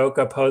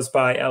Minidoka posed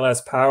by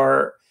LS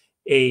Power,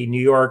 a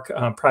New York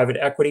private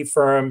equity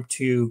firm,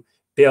 to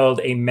build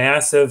a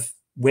massive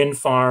wind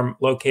farm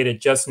located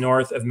just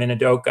north of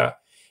Minidoka.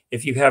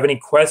 If you have any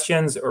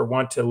questions or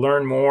want to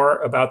learn more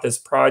about this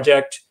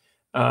project,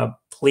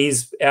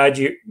 please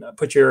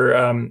put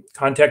your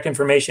contact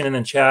information in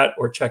the chat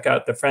or check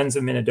out the Friends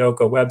of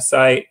Minidoka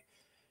website,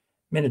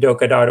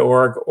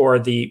 minidoka.org, or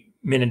the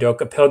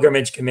Minidoka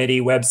Pilgrimage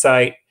Committee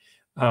website.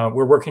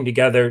 We're working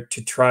together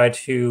to try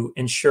to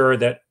ensure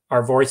that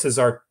our voices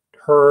are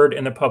heard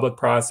in the public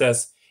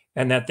process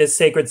and that this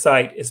sacred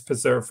site is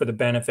preserved for the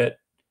benefit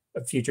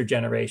of future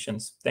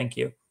generations. Thank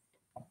you.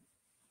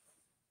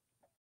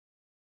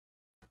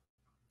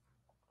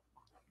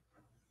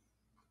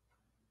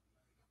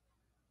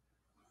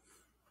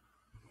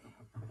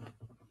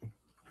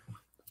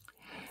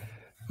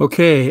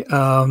 Okay,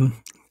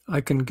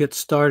 I can get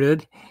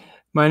started.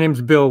 My name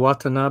is Bill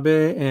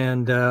Watanabe,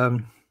 and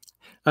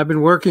I've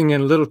been working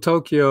in Little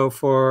Tokyo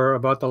for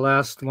about the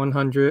last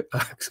 40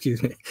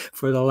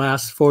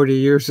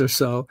 years or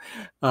so.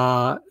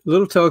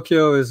 Little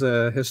Tokyo is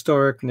a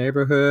historic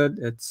neighborhood.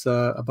 It's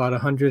about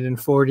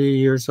 140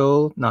 years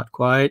old, not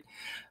quite,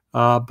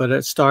 but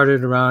it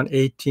started around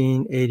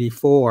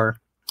 1884.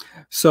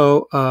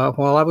 So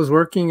while I was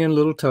working in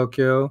Little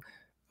Tokyo,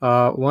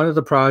 one of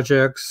the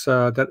projects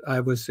that I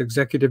was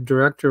executive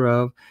director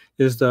of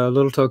is the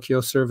Little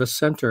Tokyo Service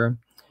Center.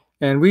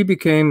 And we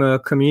became a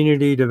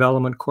community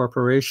development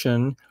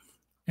corporation.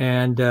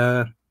 And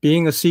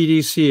being a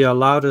CDC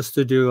allowed us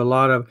to do a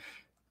lot of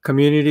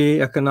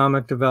community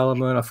economic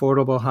development,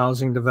 affordable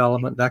housing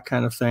development, that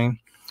kind of thing.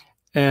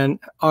 And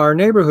our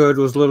neighborhood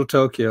was Little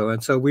Tokyo.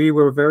 And so we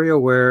were very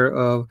aware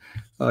of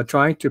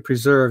trying to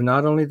preserve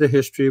not only the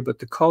history, but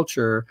the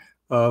culture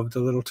of the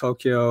Little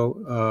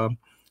Tokyo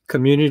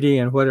community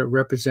and what it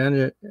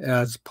represented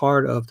as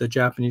part of the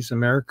Japanese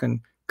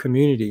American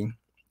community.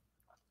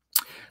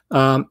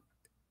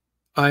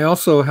 I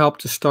also helped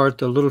to start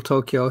the Little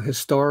Tokyo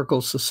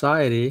Historical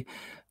Society,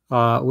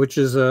 which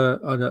is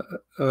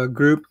a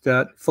group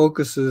that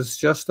focuses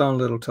just on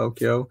Little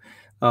Tokyo.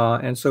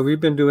 And so we've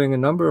been doing a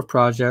number of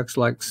projects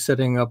like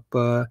setting up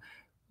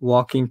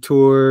walking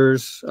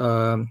tours,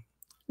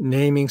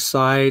 naming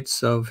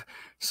sites of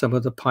some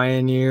of the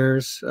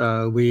pioneers.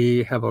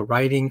 We have a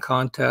writing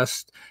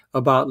contest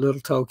about Little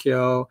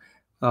Tokyo,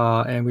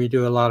 and we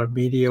do a lot of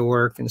media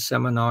work and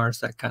seminars,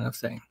 that kind of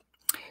thing.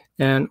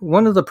 And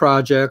one of the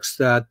projects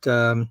that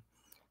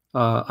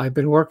I've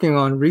been working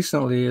on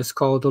recently is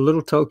called the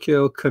Little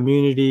Tokyo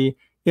Community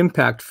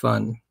Impact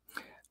Fund.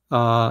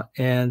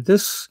 And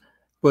this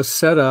was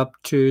set up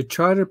to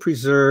try to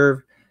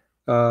preserve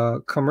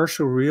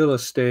commercial real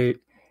estate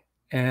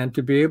and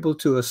to be able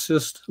to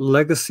assist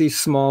legacy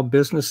small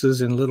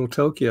businesses in Little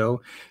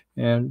Tokyo.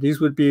 And these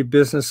would be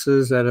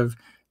businesses that have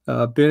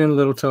been in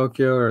Little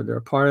Tokyo, or they're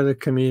part of the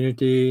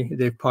community.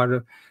 They've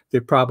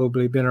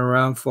probably been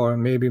around for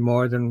maybe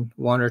more than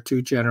 1 or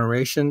 2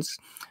 generations.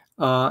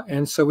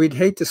 And so we'd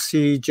hate to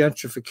see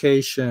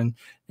gentrification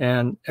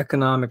and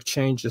economic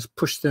changes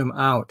push them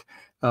out,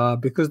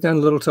 because then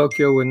Little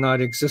Tokyo would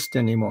not exist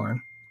anymore.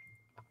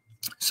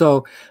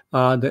 So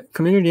the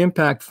Community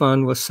Impact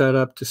Fund was set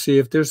up to see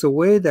if there's a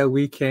way that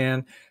we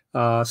can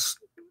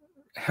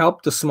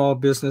help the small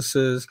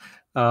businesses,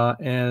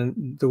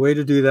 and the way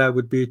to do that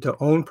would be to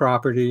own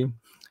property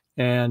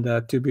and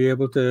to be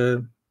able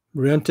to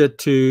rent it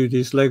to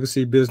these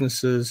legacy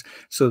businesses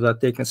so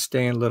that they can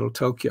stay in Little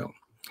Tokyo.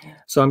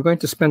 So I'm going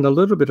to spend a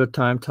little bit of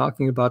time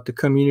talking about the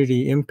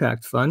Community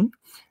Impact Fund.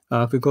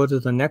 If we go to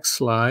the next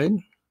slide.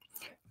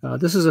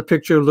 This is a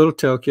picture of Little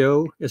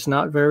Tokyo. It's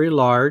not very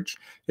large.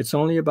 It's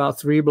only about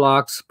 3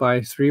 blocks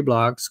by 3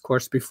 blocks. Of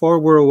course, before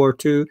World War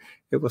II,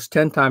 it was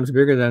 10 times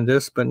bigger than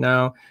this, but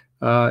now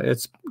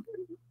it's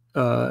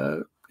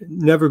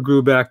never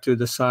grew back to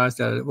the size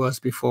that it was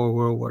before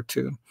World War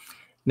II.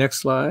 Next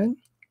slide.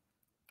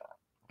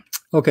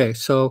 Okay,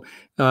 so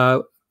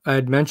I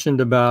had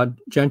mentioned about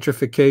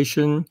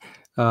gentrification.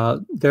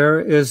 There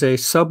is a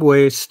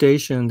subway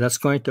station that's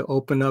going to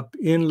open up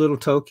in Little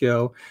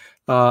Tokyo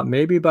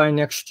maybe by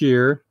next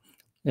year.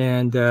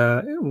 And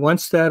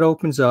once that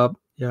opens up,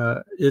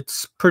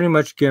 it's pretty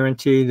much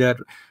guaranteed that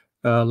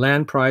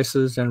land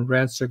prices and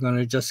rents are going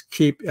to just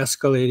keep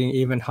escalating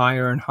even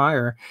higher and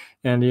higher.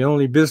 And the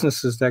only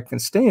businesses that can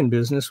stay in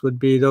business would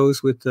be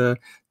those with the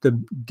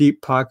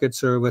deep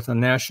pockets or with a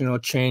national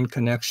chain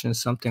connection,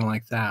 something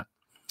like that.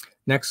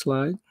 Next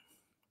slide.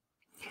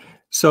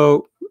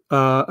 So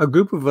a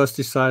group of us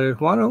decided,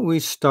 why don't we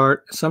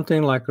start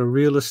something like a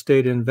real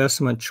estate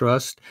investment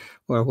trust,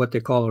 or what they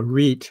call a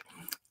REIT,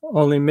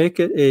 only make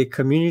it a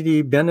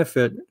community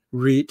benefit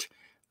REIT,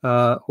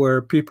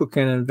 where people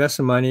can invest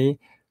money,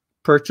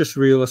 purchase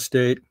real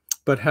estate,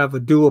 but have a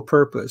dual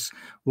purpose.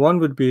 One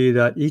would be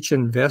that each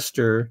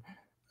investor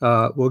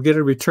will get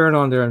a return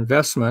on their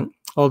investment,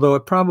 although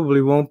it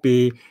probably won't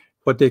be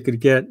what they could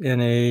get in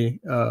a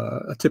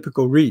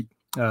typical REIT.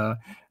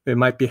 It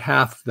might be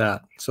half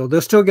that. So they'll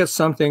still get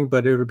something,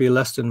 but it would be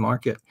less than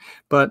market.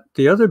 But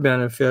the other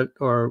benefit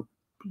or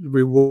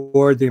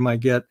reward they might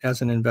get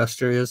as an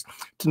investor is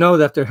to know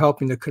that they're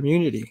helping the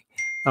community.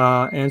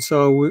 And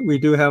so we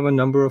do have a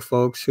number of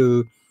folks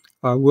who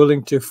are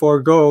willing to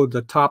forego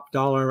the top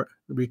dollar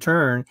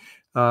return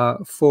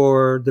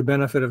for the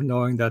benefit of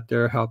knowing that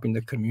they're helping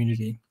the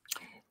community.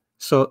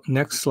 So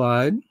next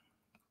slide.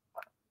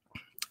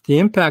 The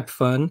Impact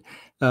Fund,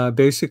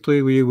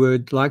 basically we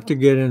would like to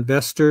get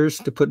investors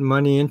to put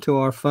money into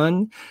our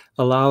fund,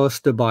 allow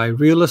us to buy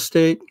real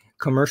estate,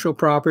 commercial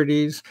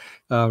properties,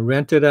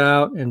 rent it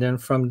out, and then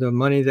from the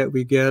money that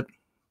we get,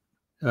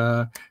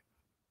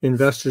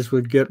 investors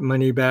would get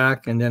money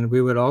back, and then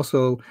we would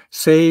also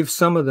save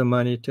some of the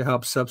money to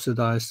help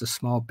subsidize the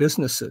small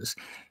businesses.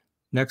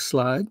 Next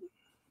slide.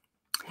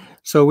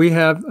 So we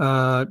have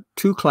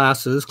 2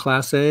 classes,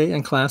 Class A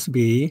and Class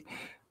B.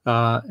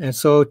 And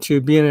so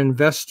to be an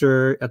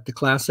investor at the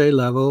Class A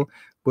level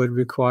would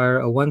require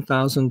a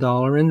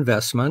 $1,000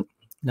 investment.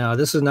 Now,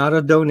 this is not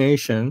a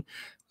donation.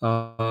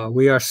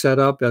 We are set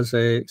up as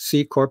a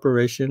C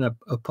corporation,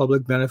 a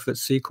public benefit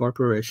C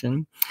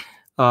corporation.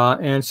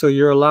 And so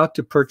you're allowed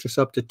to purchase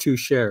up to 2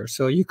 shares.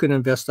 So you can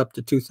invest up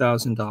to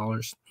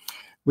 $2,000.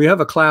 We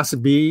have a Class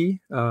B,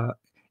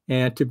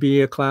 and to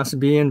be a Class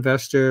B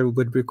investor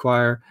would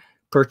require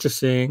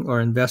purchasing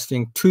or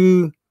investing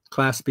 2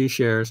 Class B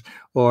shares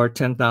or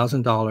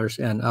 $10,000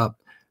 and up.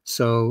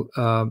 So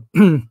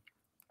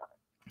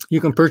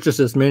you can purchase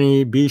as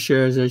many B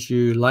shares as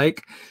you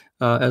like,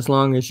 as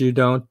long as you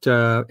don't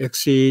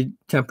exceed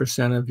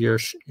 10% of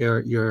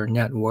your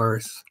net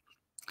worth.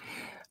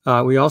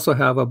 We also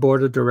have a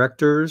board of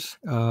directors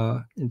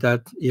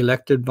that's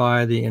elected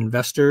by the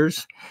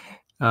investors.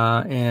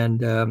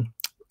 And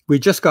we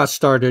just got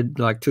started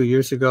like 2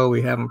 years ago.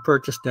 We haven't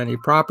purchased any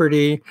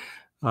property.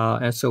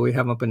 And so we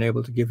haven't been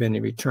able to give any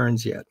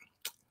returns yet.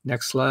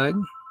 Next slide.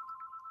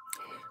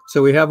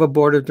 So we have a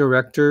board of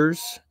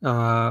directors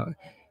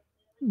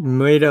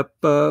made up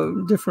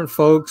of different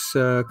folks,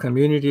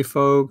 community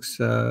folks,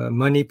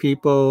 money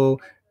people,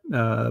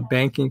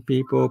 banking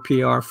people,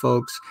 PR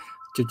folks,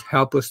 to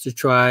help us to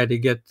try to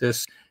get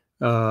this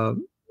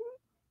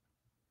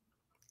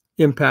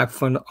impact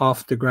fund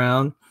off the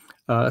ground.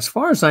 As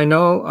far as I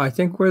know, I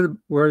think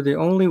we're the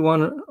only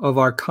one of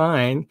our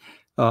kind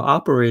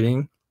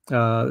operating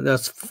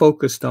that's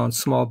focused on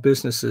small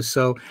businesses.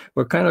 So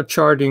we're kind of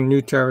charting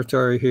new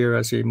territory here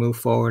as we move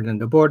forward, and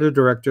the board of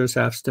directors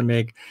has to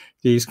make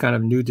these kind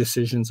of new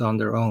decisions on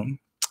their own.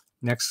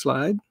 Next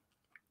slide.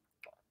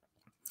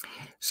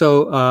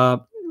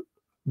 So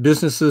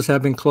businesses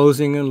have been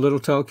closing in Little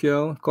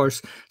Tokyo. Of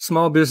course,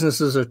 small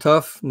businesses are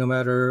tough no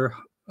matter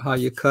how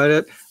you cut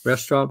it.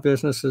 Restaurant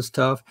business is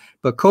tough,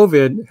 but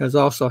COVID has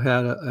also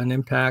had an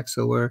impact.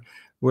 So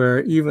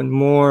we're even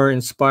more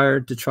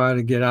inspired to try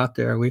to get out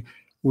there.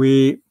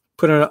 We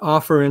put an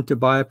offer in to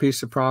buy a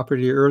piece of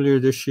property earlier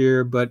this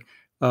year, but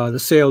the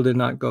sale did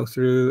not go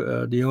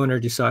through. The owner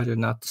decided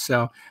not to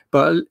sell,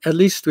 but at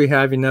least we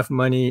have enough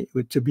money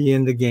to be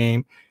in the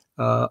game.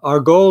 Our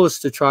goal is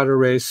to try to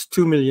raise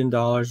 $2 million.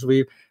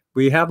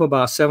 We have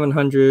about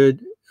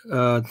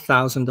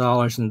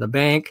 $700,000 in the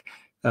bank,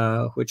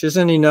 which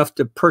isn't enough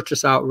to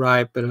purchase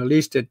outright, but at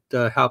least it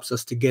helps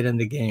us to get in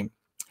the game.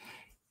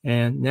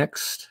 And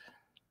next.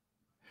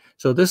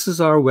 So this is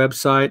our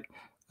website.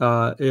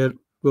 It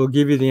will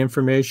give you the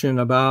information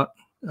about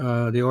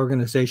the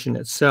organization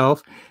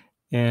itself.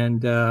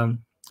 And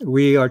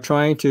we are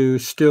trying to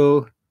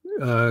still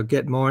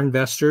get more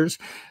investors.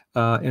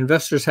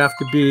 Investors have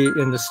to be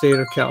in the state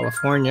of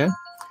California,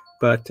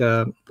 but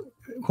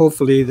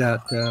hopefully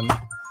that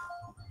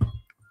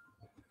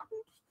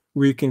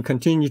we can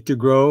continue to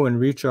grow and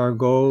reach our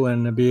goal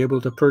and be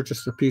able to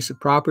purchase a piece of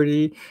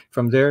property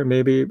from there,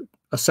 maybe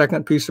a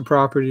second piece of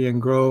property,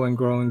 and grow and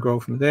grow and grow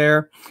from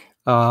there.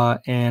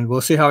 And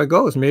we'll see how it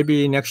goes.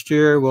 Maybe next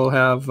year we'll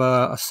have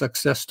a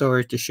success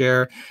story to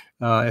share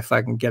if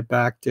I can get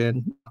back to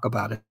talk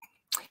about it.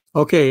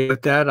 Okay,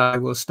 with that, I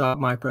will stop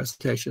my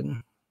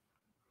presentation.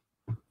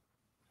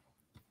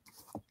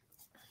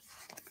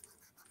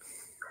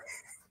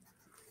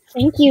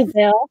 Thank you,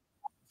 Bill.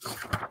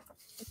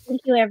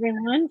 Thank you,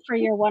 everyone, for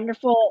your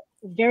wonderful,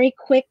 very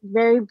quick,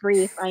 very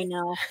brief, I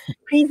know,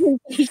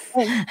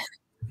 presentation.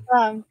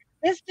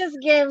 This just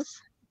gives,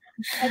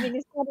 I mean,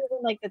 it's not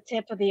even like the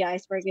tip of the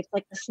iceberg. It's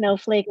like the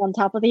snowflake on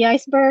top of the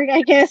iceberg,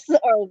 I guess,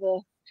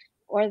 or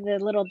the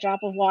little drop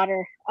of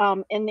water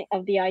of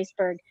the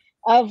iceberg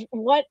of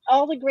what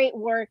all the great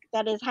work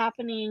that is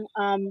happening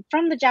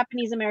from the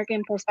Japanese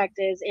American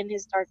perspectives in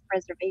historic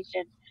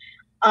preservation.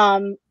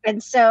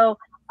 And so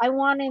I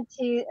wanted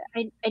to,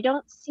 I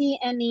don't see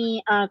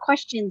any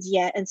questions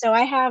yet. And so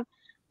I have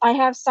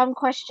some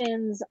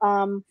questions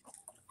for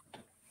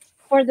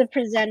the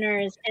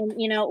presenters.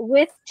 And, you know,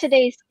 with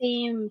today's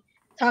theme,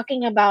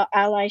 talking about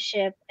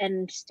allyship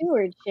and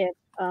stewardship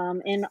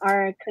in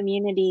our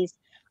communities,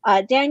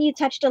 Dan, you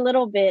touched a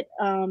little bit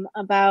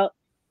about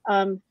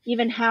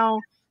even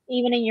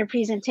in your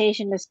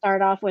presentation, to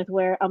start off with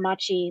where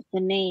Amachi,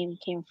 the name,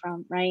 came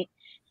from, right?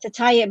 To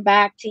tie it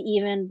back to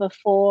even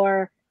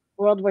before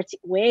World War II,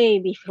 way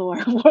before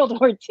World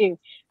War II,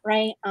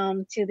 right?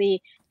 To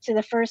the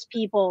first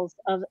peoples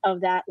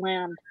of that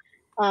land,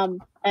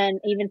 and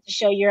even to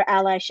show your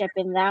allyship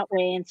in that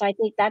way. And so I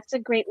think that's a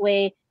great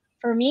way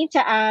for me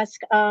to ask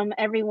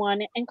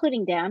everyone,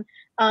 including Dan,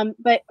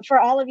 but for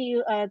all of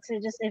you to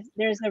just, if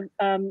there's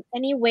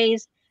any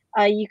ways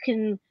you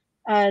can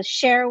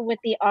share with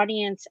the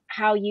audience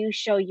how you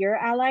show your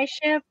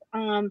allyship,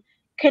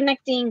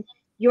 connecting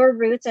your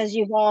roots, as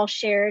you've all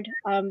shared,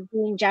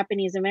 being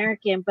Japanese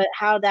American, but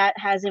how that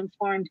has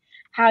informed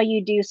how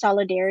you do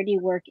solidarity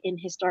work in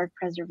historic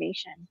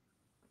preservation.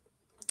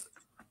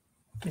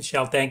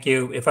 Michelle, thank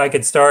you. If I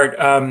could start,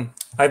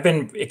 I've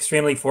been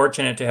extremely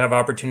fortunate to have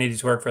opportunities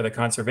to work for the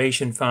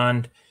Conservation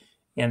Fund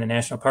and the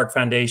National Park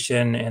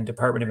Foundation and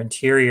Department of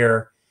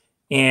Interior.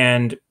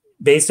 And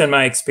based on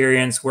my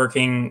experience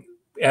working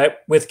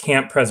with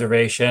camp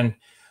preservation,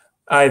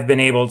 I've been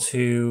able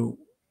to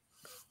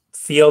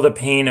feel the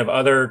pain of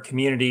other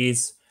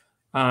communities.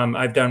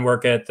 I've done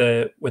work with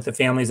the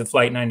families of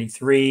Flight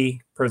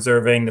 93,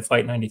 preserving the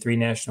Flight 93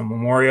 National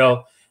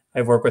Memorial.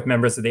 I've worked with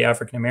members of the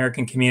African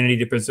American community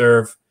to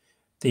preserve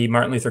the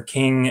Martin Luther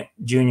King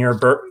Jr.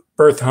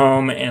 birth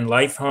home and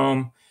life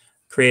home,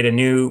 create a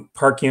new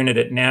park unit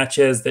at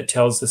Natchez that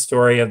tells the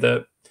story of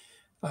the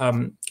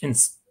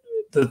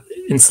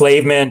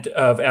enslavement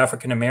of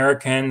African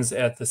Americans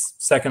at the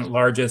second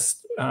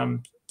largest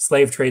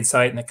slave trade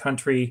site in the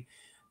country,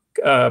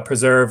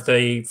 preserve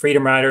the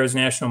Freedom Riders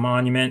National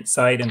Monument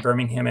site in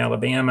Birmingham,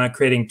 Alabama,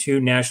 creating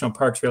 2 national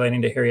parks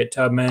relating to Harriet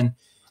Tubman,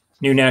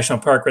 new national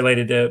park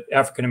related to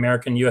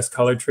African-American U.S.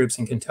 colored troops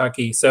in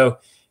Kentucky. So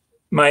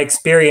my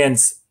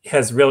experience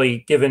has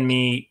really given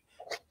me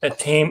a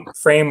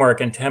framework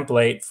and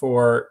template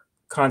for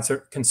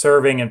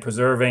conserving and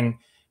preserving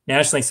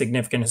nationally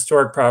significant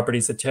historic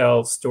properties that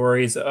tell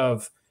stories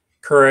of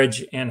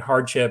courage and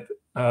hardship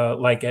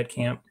like at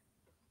camp.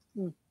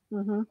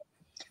 Mm-hmm.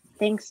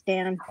 Thanks,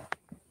 Dan.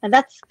 And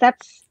that's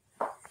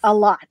a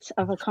lot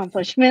of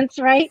accomplishments,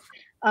 right?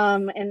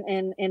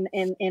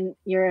 In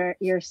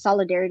your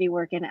solidarity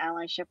work and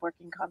allyship work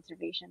in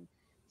conservation.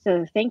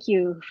 So thank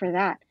you for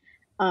that.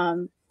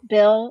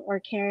 Bill or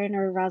Karen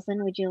or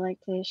Rosalind, would you like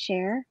to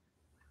share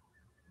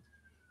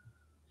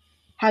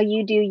how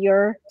you do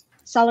your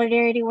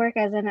solidarity work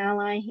as an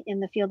ally in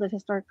the field of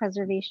historic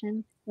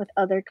preservation with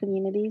other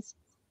communities?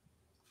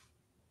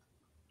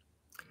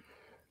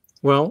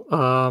 Well,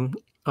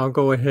 I'll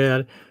go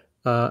ahead.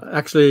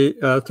 Actually,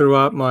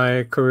 throughout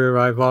my career,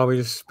 I've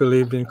always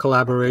believed in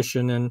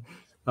collaboration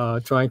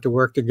and trying to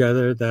work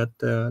together, that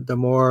the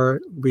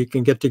more we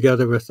can get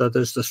together with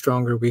others, the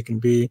stronger we can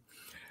be.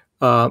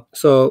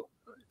 So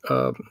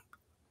I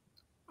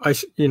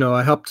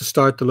helped to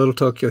start the Little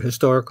Tokyo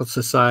Historical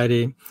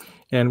Society,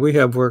 and we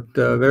have worked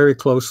very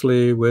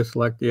closely with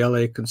like the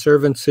LA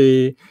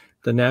Conservancy,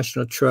 the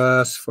National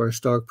Trust for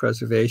Historic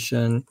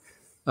Preservation,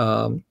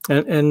 and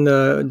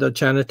the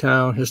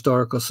Chinatown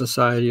Historical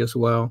Society as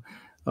well.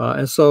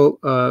 And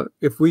so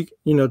if we,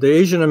 the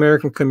Asian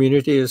American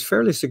community is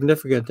fairly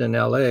significant in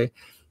LA,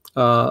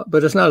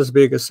 but it's not as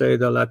big as, say,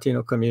 the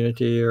Latino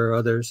community or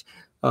others.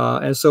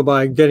 And so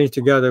by getting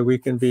together, we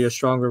can be a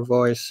stronger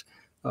voice.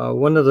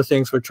 One of the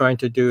things we're trying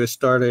to do is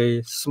start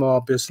a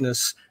small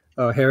business,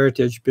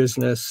 heritage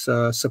business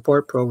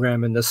support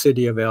program in the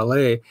city of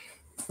LA,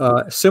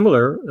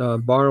 similar,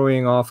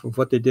 borrowing off of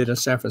what they did in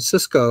San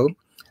Francisco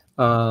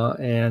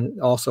and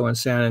also in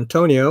San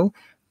Antonio.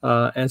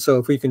 And so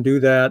if we can do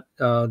that,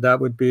 that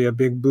would be a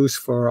big boost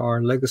for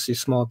our legacy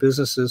small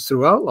businesses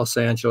throughout Los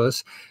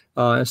Angeles.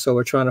 And so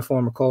we're trying to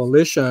form a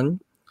coalition.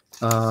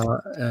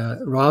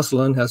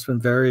 Rosalind has been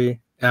very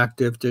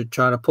active to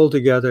try to pull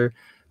together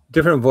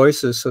different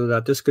voices so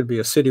that this could be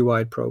a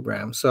citywide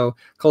program. So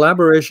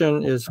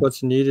collaboration is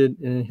what's needed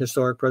in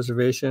historic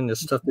preservation.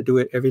 It's tough to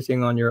do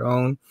everything on your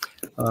own.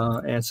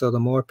 And so the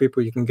more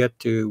people you can get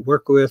to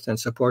work with and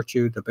support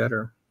you, the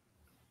better.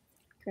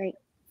 Great.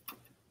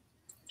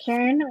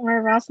 Karen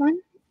or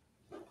Rosalind?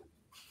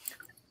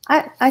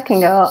 I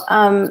can go.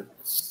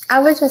 I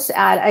would just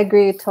add, I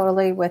agree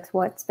totally with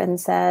what's been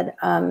said.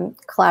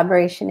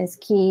 Collaboration is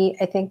key.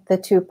 I think the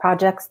two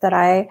projects that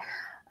I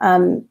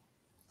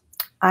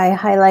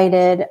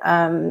highlighted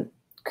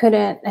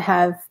couldn't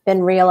have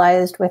been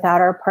realized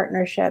without our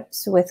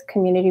partnerships with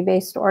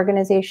community-based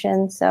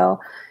organizations. So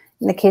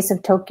in the case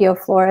of Tokyo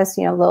Florist,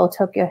 Little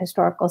Tokyo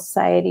Historical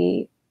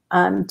Society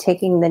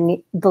taking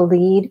the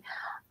lead,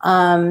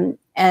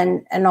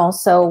 and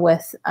also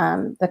with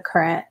the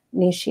current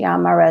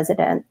Nishiyama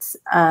residents,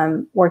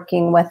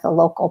 working with a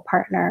local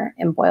partner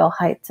in Boyle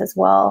Heights as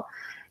well.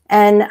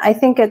 And I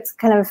think it's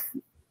kind of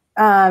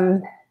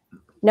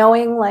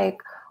knowing like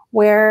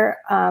where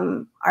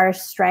our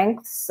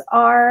strengths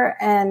are,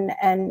 and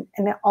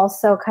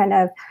also kind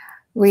of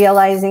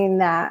realizing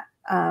that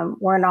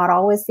we're not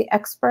always the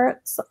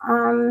experts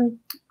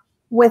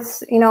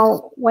with,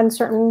 when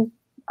certain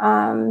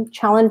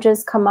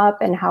challenges come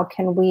up, and how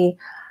can we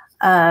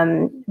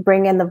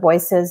bring in the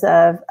voices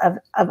of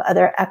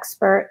other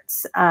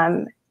experts,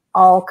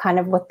 all kind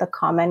of with the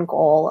common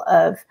goal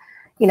of,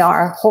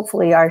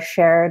 hopefully our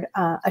shared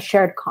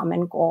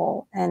common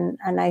goal. And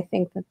I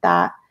think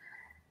that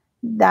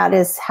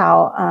is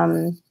how,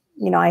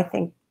 I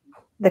think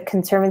the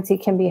Conservancy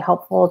can be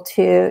helpful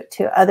to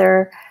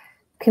other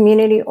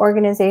community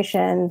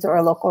organizations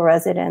or local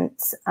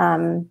residents.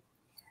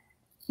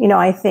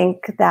 I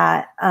think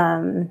that,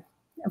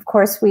 of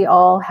course, we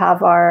all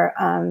have our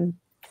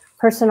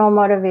personal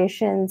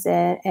motivations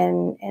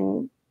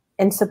in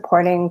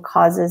supporting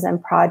causes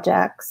and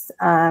projects.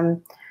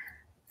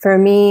 For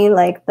me,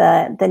 like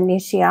the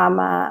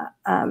Nishiyama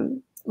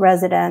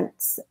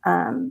residents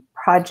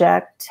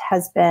project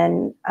has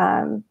been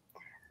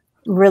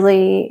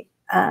really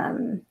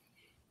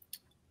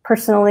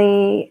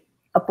personally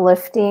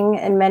uplifting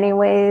in many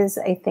ways.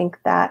 I think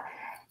that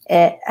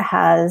it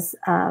has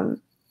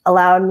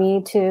allowed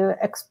me to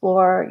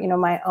explore,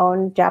 my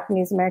own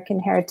Japanese American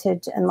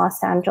heritage in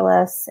Los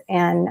Angeles,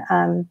 and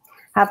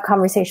have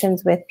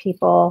conversations with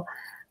people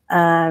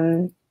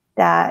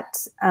that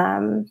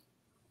I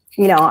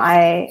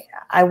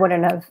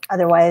wouldn't have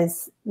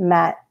otherwise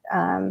met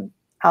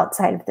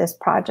outside of this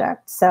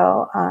project.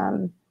 So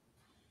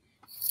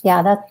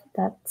yeah,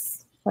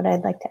 that's what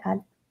I'd like to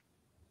add.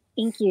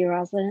 Thank you,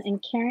 Rosalind. And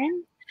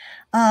Karen?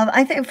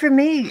 I think for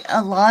me,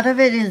 a lot of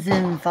it is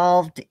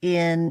involved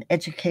in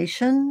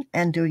education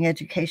and doing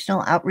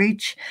educational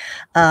outreach.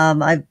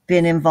 I've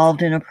been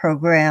involved in a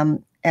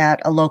program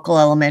at a local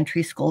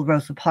elementary school,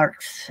 Rosa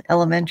Parks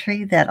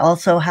Elementary, that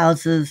also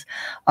houses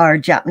our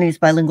Japanese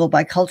bilingual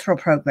bicultural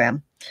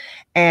program.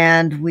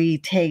 And we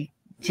take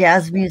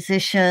jazz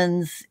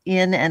musicians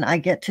in, and I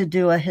get to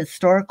do a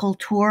historical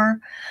tour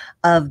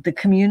of the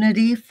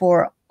community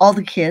for all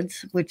the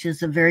kids, which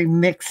is a very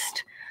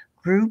mixed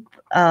group,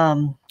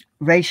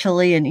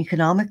 racially and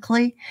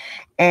economically.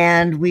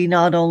 And we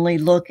not only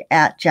look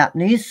at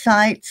Japanese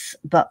sites,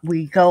 but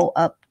we go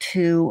up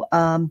to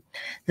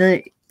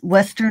the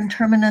western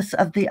terminus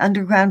of the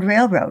Underground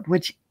Railroad,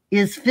 which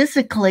is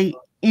physically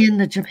in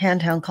the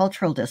Japantown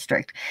Cultural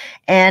District.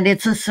 And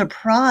it's a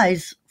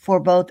surprise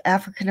for both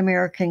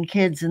African-American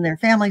kids and their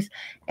families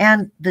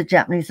and the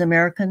Japanese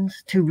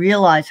Americans to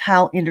realize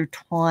how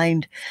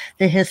intertwined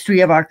the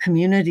history of our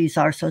communities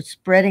are. So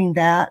spreading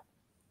that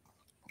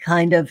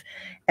kind of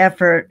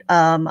effort.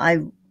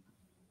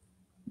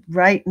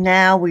 Right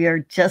now we are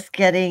just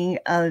getting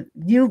a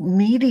new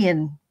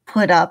median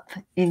put up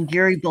in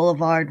Geary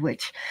Boulevard,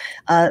 which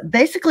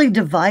basically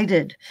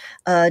divided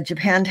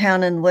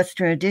Japantown and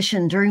Western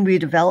Addition during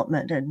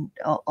redevelopment and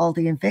all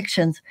the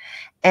evictions.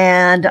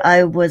 And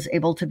I was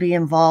able to be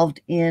involved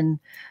in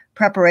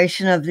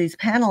preparation of these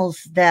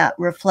panels that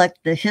reflect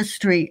the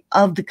history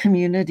of the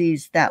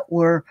communities that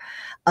were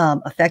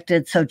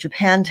affected. So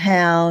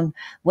Japantown,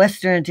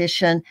 Western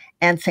Addition,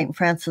 and St.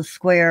 Francis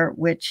Square,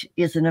 which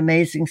is an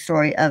amazing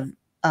story of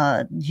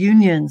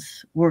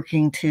unions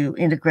working to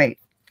integrate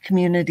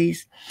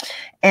communities.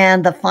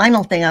 And the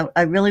final thing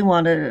I really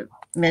want to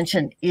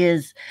mention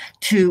is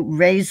to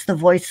raise the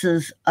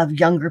voices of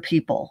younger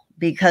people,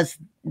 because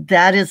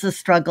that is a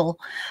struggle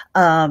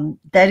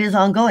that is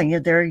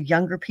ongoing. There are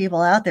younger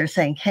people out there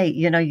saying, hey,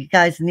 you know, you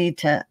guys need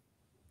to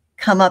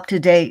come up to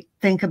date,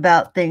 think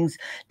about things,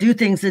 do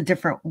things a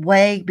different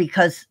way,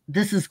 because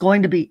this is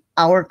going to be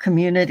our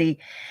community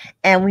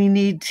and we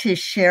need to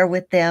share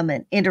with them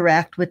and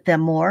interact with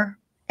them more.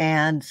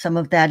 And some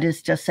of that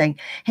is just saying,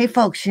 hey,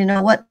 folks, you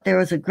know what? There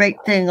was a great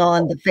thing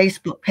on the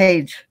Facebook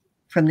page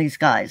from these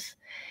guys.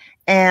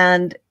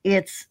 And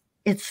it's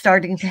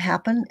starting to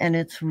happen, and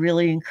it's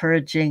really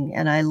encouraging.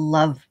 And I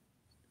love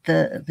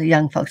the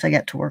young folks I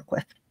get to work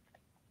with.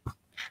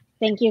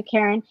 Thank you,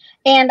 Karen.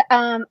 And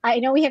I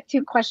know we have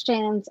 2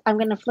 questions. I'm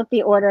going to flip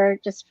the order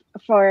just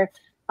for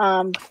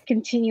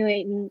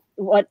continuing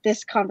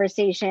this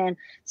conversation.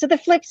 So the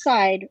flip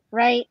side,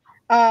 right?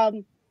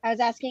 I was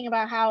asking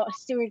about how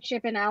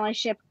stewardship and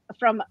allyship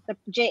from the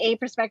JA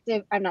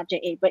perspective, I'm not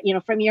JA, but, you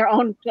know, from your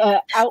own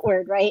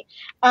outward, right?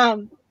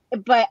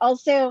 But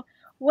also,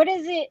 what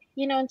is it,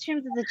 you know, in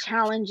terms of the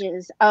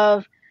challenges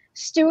of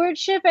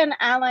stewardship and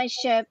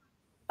allyship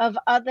of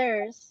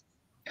others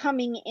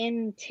coming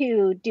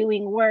into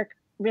doing work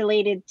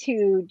related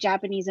to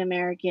Japanese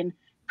American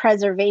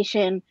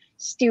preservation,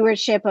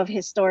 stewardship of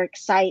historic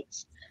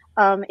sites?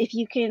 If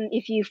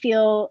you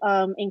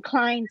feel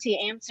inclined to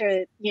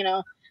answer, you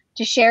know,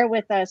 to share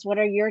with us, what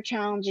are your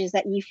challenges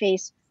that you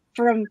face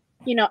from,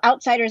 you know,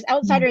 outsiders?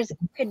 Outsiders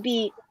could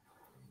be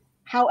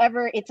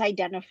however it's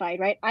identified,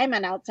 right? I'm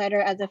an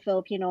outsider as a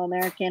Filipino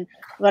American,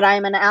 but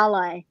I'm an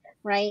ally,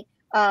 right?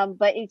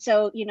 But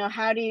so, you know,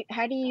 how do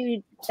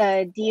you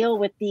deal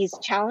with these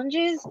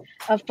challenges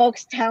of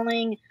folks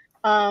telling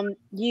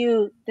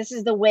you this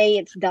is the way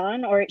it's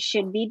done or it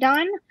should be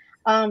done,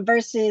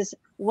 versus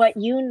what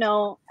you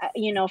know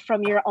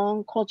from your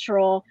own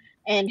cultural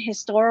and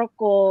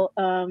historical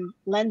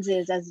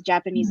lenses as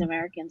Japanese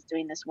Americans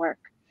doing this work?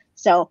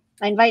 So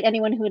I invite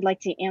anyone who would like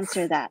to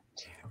answer that.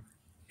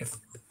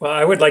 Well,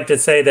 I would like to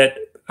say that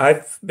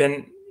I've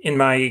been, in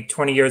my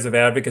 20 years of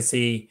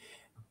advocacy,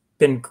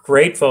 been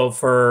grateful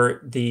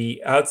for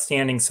the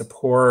outstanding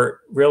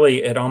support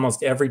really at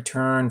almost every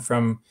turn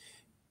from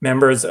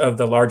members of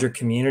the larger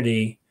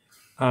community.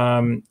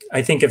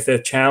 I think if the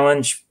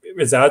challenge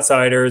as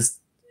outsiders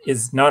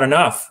is not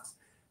enough,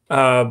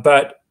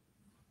 but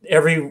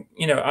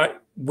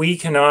we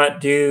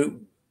cannot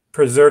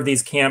preserve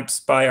these camps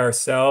by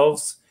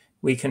ourselves.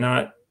 We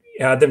cannot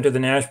add them to the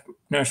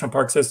national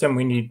park system.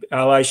 We need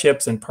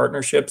allyships and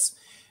partnerships.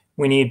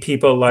 We need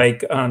people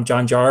like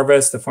John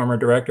Jarvis, the former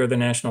director of the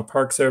National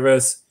Park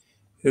Service,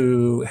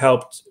 who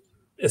helped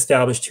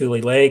establish Tule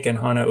Lake and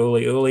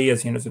Honouliuli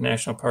as units of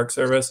National Park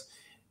Service.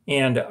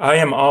 And I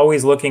am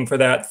always looking for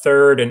that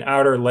third and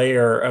outer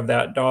layer of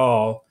that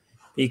doll,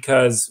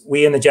 because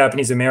we in the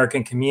Japanese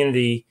American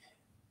community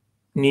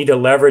need to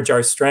leverage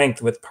our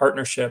strength with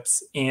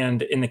partnerships.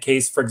 And in the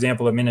case, for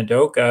example, of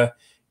Minidoka,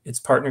 it's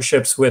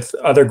partnerships with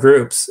other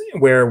groups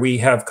where we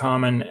have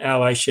common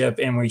allyship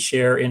and we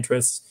share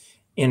interests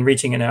in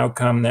reaching an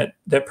outcome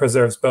that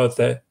preserves both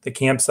the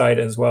campsite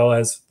as well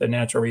as the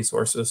natural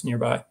resources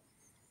nearby.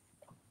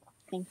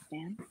 Thanks,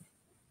 Dan.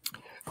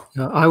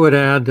 I would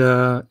add,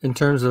 in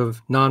terms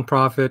of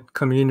nonprofit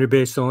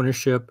community-based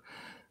ownership,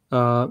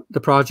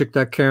 the project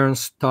that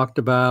Karen's talked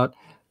about,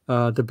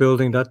 the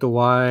building that the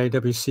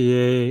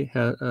YWCA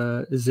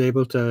is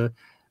able to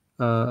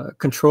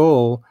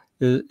control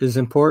is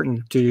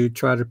important to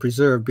try to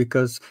preserve,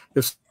 because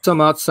if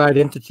some outside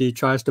entity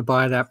tries to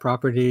buy that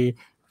property,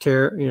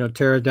 tear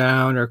it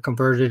down or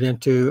convert it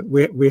into,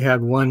 we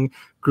had one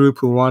group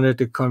who wanted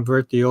to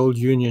convert the old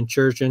Union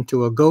Church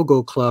into a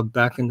go-go club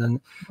back in the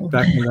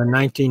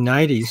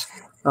 1990s.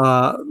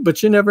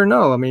 But you never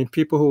know. I mean,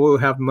 people who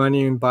have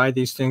money and buy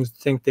these things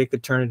think they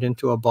could turn it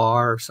into a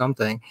bar or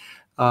something.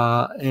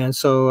 And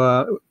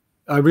so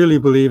I really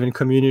believe in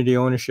community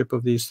ownership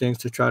of these things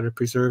to try to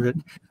preserve it.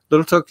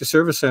 Little Tokyo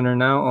Service Center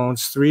now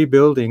owns 3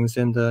 buildings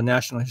in the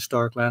National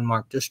Historic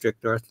Landmark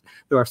District. There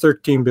are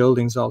 13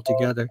 buildings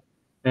altogether.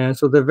 And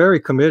so they're very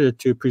committed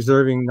to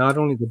preserving not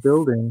only the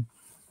building,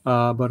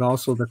 but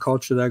also the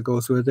culture that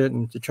goes with it,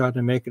 and to try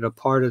to make it a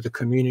part of the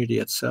community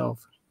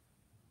itself.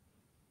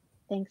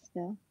 Thanks,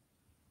 Bill.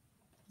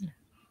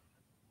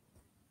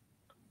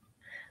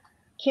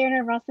 Karen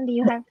or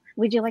Rosalind,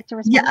 would you like to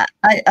respond? Yeah,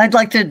 I'd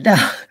like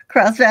to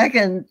cross back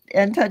and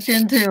touch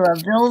into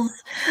Bill's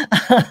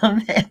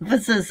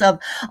emphasis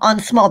on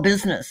small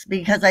business,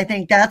 because I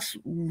think that's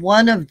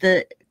one of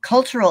the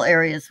cultural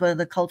areas, one of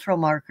the cultural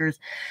markers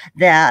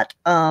that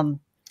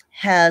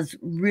has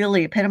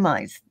really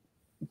epitomized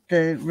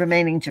the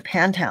remaining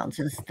Japantowns,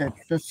 is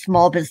the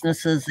small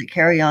businesses that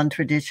carry on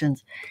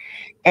traditions.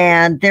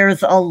 And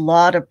there's a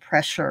lot of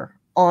pressure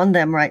on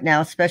them right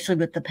now, especially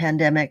with the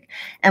pandemic.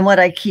 And what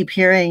I keep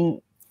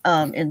hearing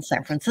in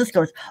San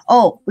Francisco is,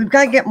 oh, we've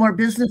got to get more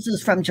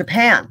businesses from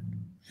Japan.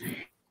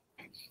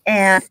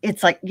 And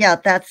it's like, yeah,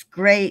 that's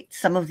great.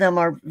 Some of them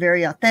are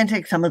very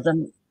authentic. Some of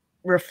them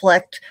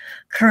reflect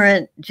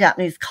current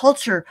Japanese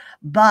culture,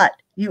 but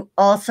you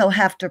also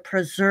have to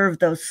preserve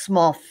those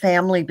small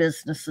family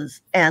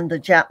businesses and the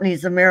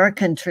Japanese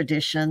American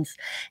traditions,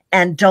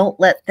 and don't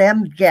let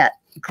them get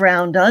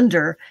ground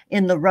under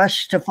in the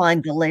rush to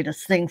find the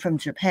latest thing from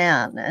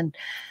Japan. And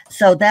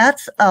so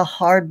that's a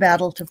hard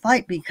battle to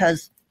fight,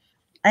 because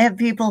I have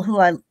people who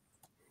I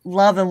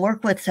love and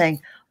work with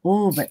saying,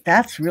 oh, but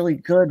that's really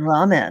good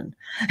ramen,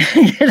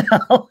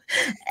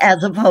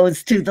 as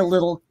opposed to the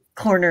little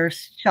corner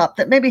shop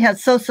that maybe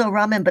has so-so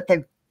ramen, but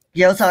the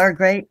gyoza are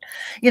great,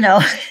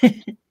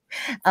 and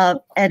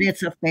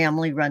it's a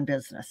family-run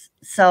business.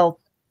 So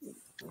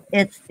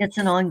it's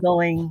an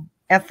ongoing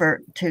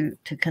effort to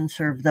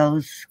conserve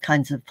those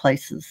kinds of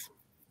places.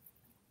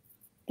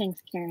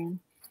 Thanks, Karen.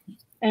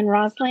 And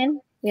Rosalind,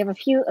 we have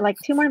like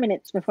 2 more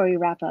minutes before we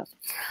wrap up.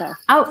 So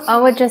I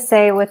would just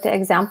say, with the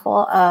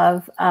example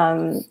of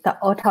the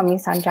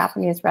Otomi-san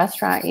Japanese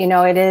restaurant,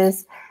 it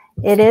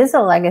is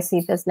a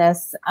legacy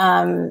business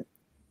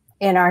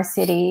in our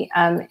city.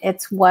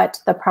 It's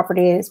what the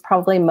property is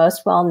probably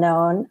most well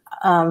known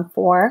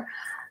for.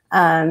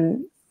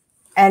 And,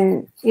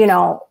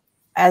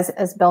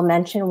 as Bill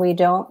mentioned, we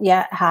don't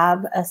yet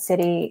have a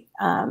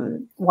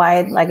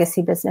city-wide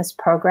legacy business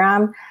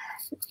program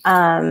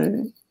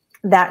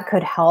that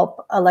could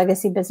help a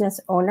legacy business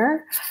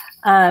owner.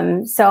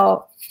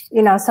 So,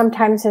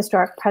 sometimes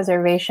historic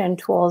preservation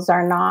tools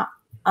are not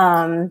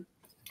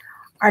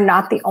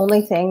the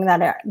only thing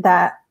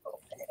that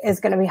is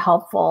going to be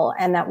helpful,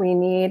 and that we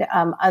need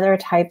other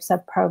types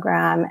of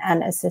program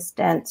and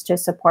assistance to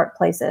support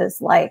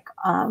places like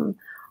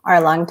our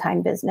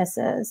longtime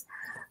businesses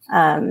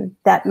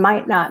that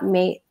might not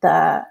meet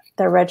the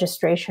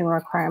registration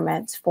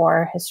requirements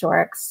for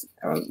historic,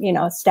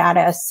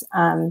 status,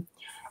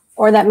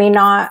 or that may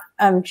not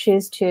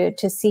choose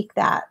to seek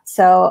that.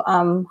 So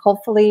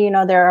hopefully,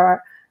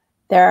 there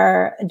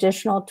are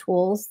additional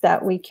tools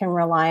that we can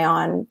rely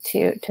on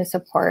to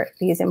support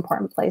these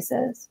important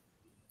places.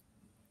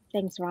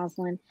 thanks,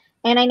 Rosalind.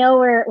 And I know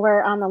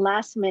we're on the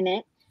last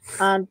minute.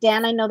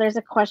 Dan, I know there's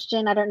a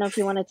question. I don't know if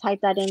you want to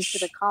type that into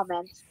the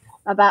comments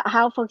about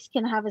how folks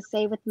can have a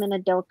say with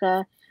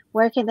Minidoka.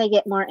 Where can they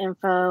get more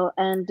info?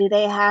 And do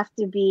they have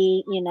to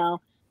be,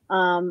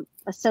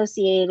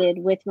 associated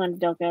with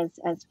Minidoka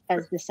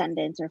as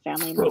descendants or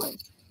family members?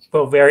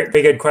 Well, very,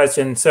 very good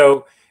question.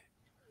 So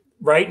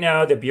right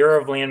now, the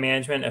Bureau of Land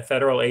Management, a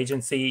federal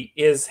agency,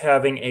 is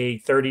having a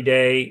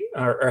 30-day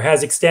or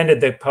has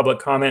extended the public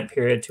comment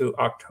period to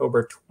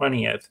October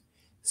 20th.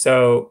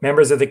 So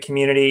members of the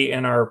community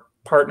and our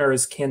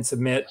partners can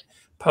submit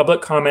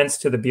public comments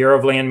to the Bureau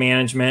of Land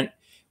Management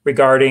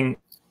regarding.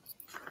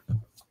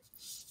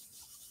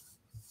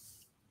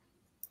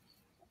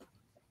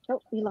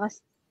 Oh, we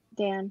lost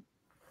Dan.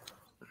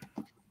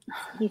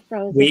 He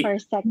froze the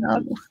first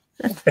second.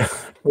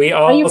 We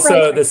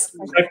also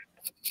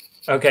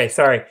okay,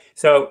 sorry.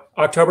 So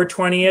October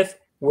 20th,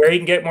 where you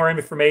can get more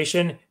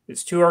information,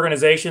 it's 2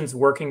 organizations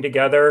working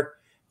together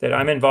that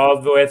I'm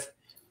involved with.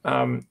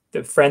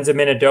 The Friends of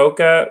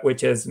Minidoka,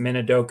 which is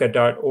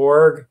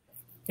minidoka.org,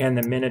 and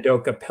the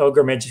Minidoka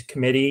Pilgrimage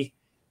Committee,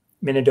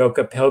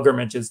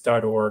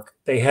 minidokapilgrimages.org.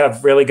 They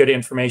have really good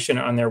information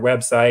on their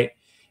website.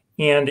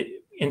 And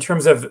in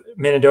terms of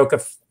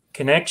Minidoka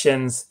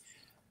connections,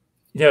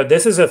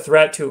 this is a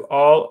threat to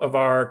all of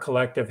our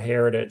collective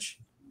heritage.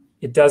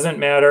 It doesn't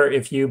matter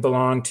if you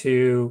belong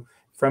from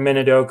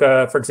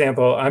Minidoka. For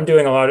example,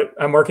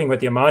 I'm working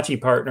with the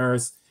Amachi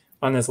partners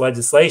on this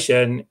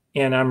legislation,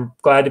 and I'm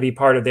glad to be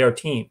part of their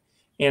team.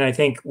 And I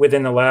think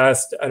within the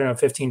last,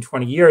 15,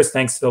 20 years,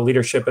 thanks to the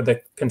leadership of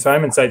the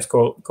Consignment Sites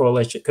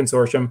Coalition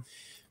Consortium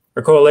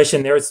or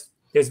Coalition, there's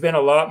been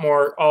a lot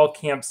more all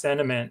camp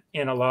sentiment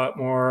and a lot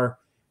more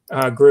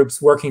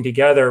groups working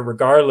together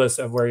regardless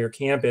of where your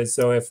camp is.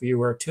 So if you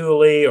were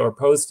Thule or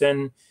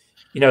Poston,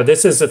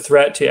 this is a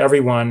threat to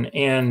everyone.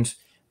 And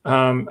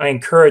I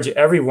encourage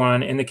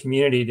everyone in the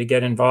community to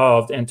get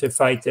involved and to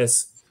fight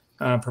this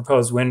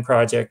proposed wind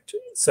project.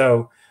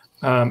 So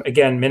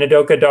again,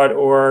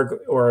 minidoka.org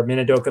or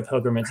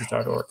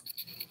minidokapilgrimages.org.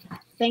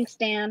 Thanks,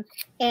 Dan.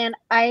 And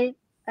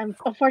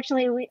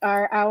unfortunately,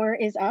 our hour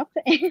is up.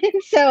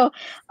 So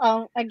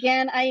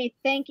again, I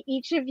thank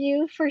each of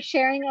you for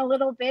sharing a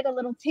little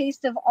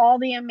taste of all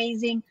the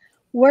amazing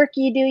work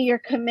you do, your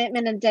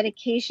commitment and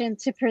dedication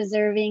to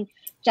preserving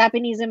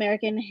Japanese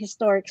American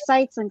historic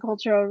sites and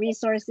cultural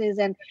resources,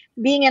 and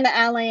being an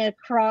ally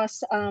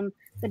across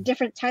the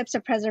different types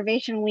of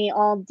preservation we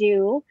all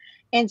do.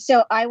 And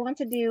so I want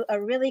to do a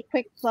really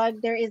quick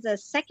plug. There is a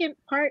second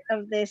part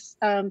of this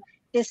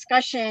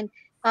discussion.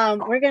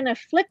 We're going to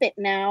flip it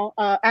now.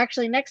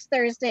 Actually, next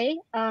Thursday,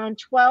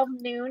 12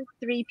 noon,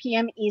 3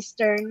 p.m.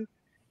 Eastern,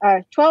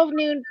 12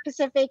 noon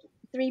Pacific,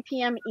 3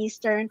 p.m.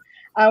 Eastern.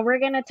 We're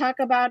going to talk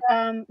about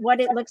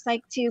what it looks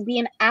like to be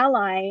an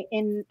ally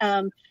in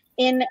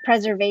in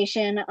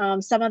preservation.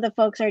 Some of the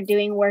folks are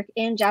doing work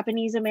in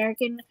Japanese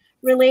American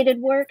related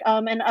work,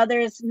 and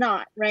others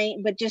not, right?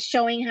 But just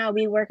showing how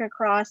we work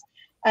across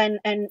and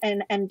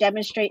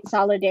demonstrate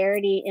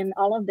solidarity in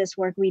all of this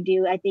work we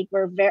do. I think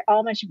we're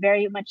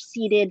very much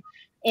seated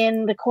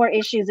in the core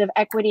issues of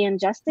equity and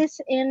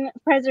justice in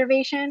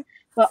preservation,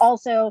 but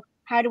also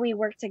how do we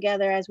work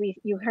together, as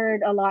you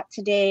heard a lot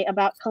today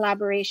about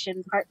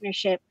collaboration,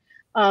 partnership.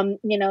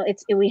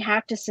 We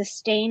have to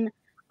sustain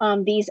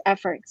these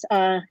efforts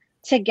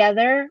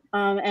together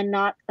and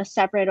not a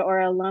separate or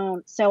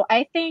alone. So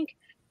I thank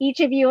each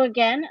of you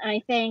again.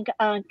 I thank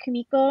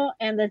Kumiko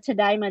and the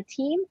Tadaima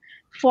team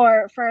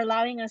for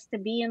allowing us to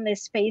be in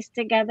this space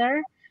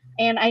together.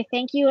 And I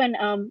thank you and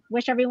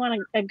wish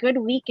everyone a good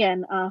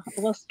weekend.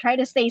 We'll try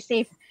to stay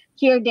safe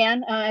here,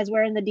 Dan, as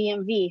we're in the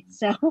DMV.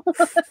 So,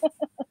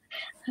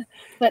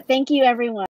 but thank you, everyone.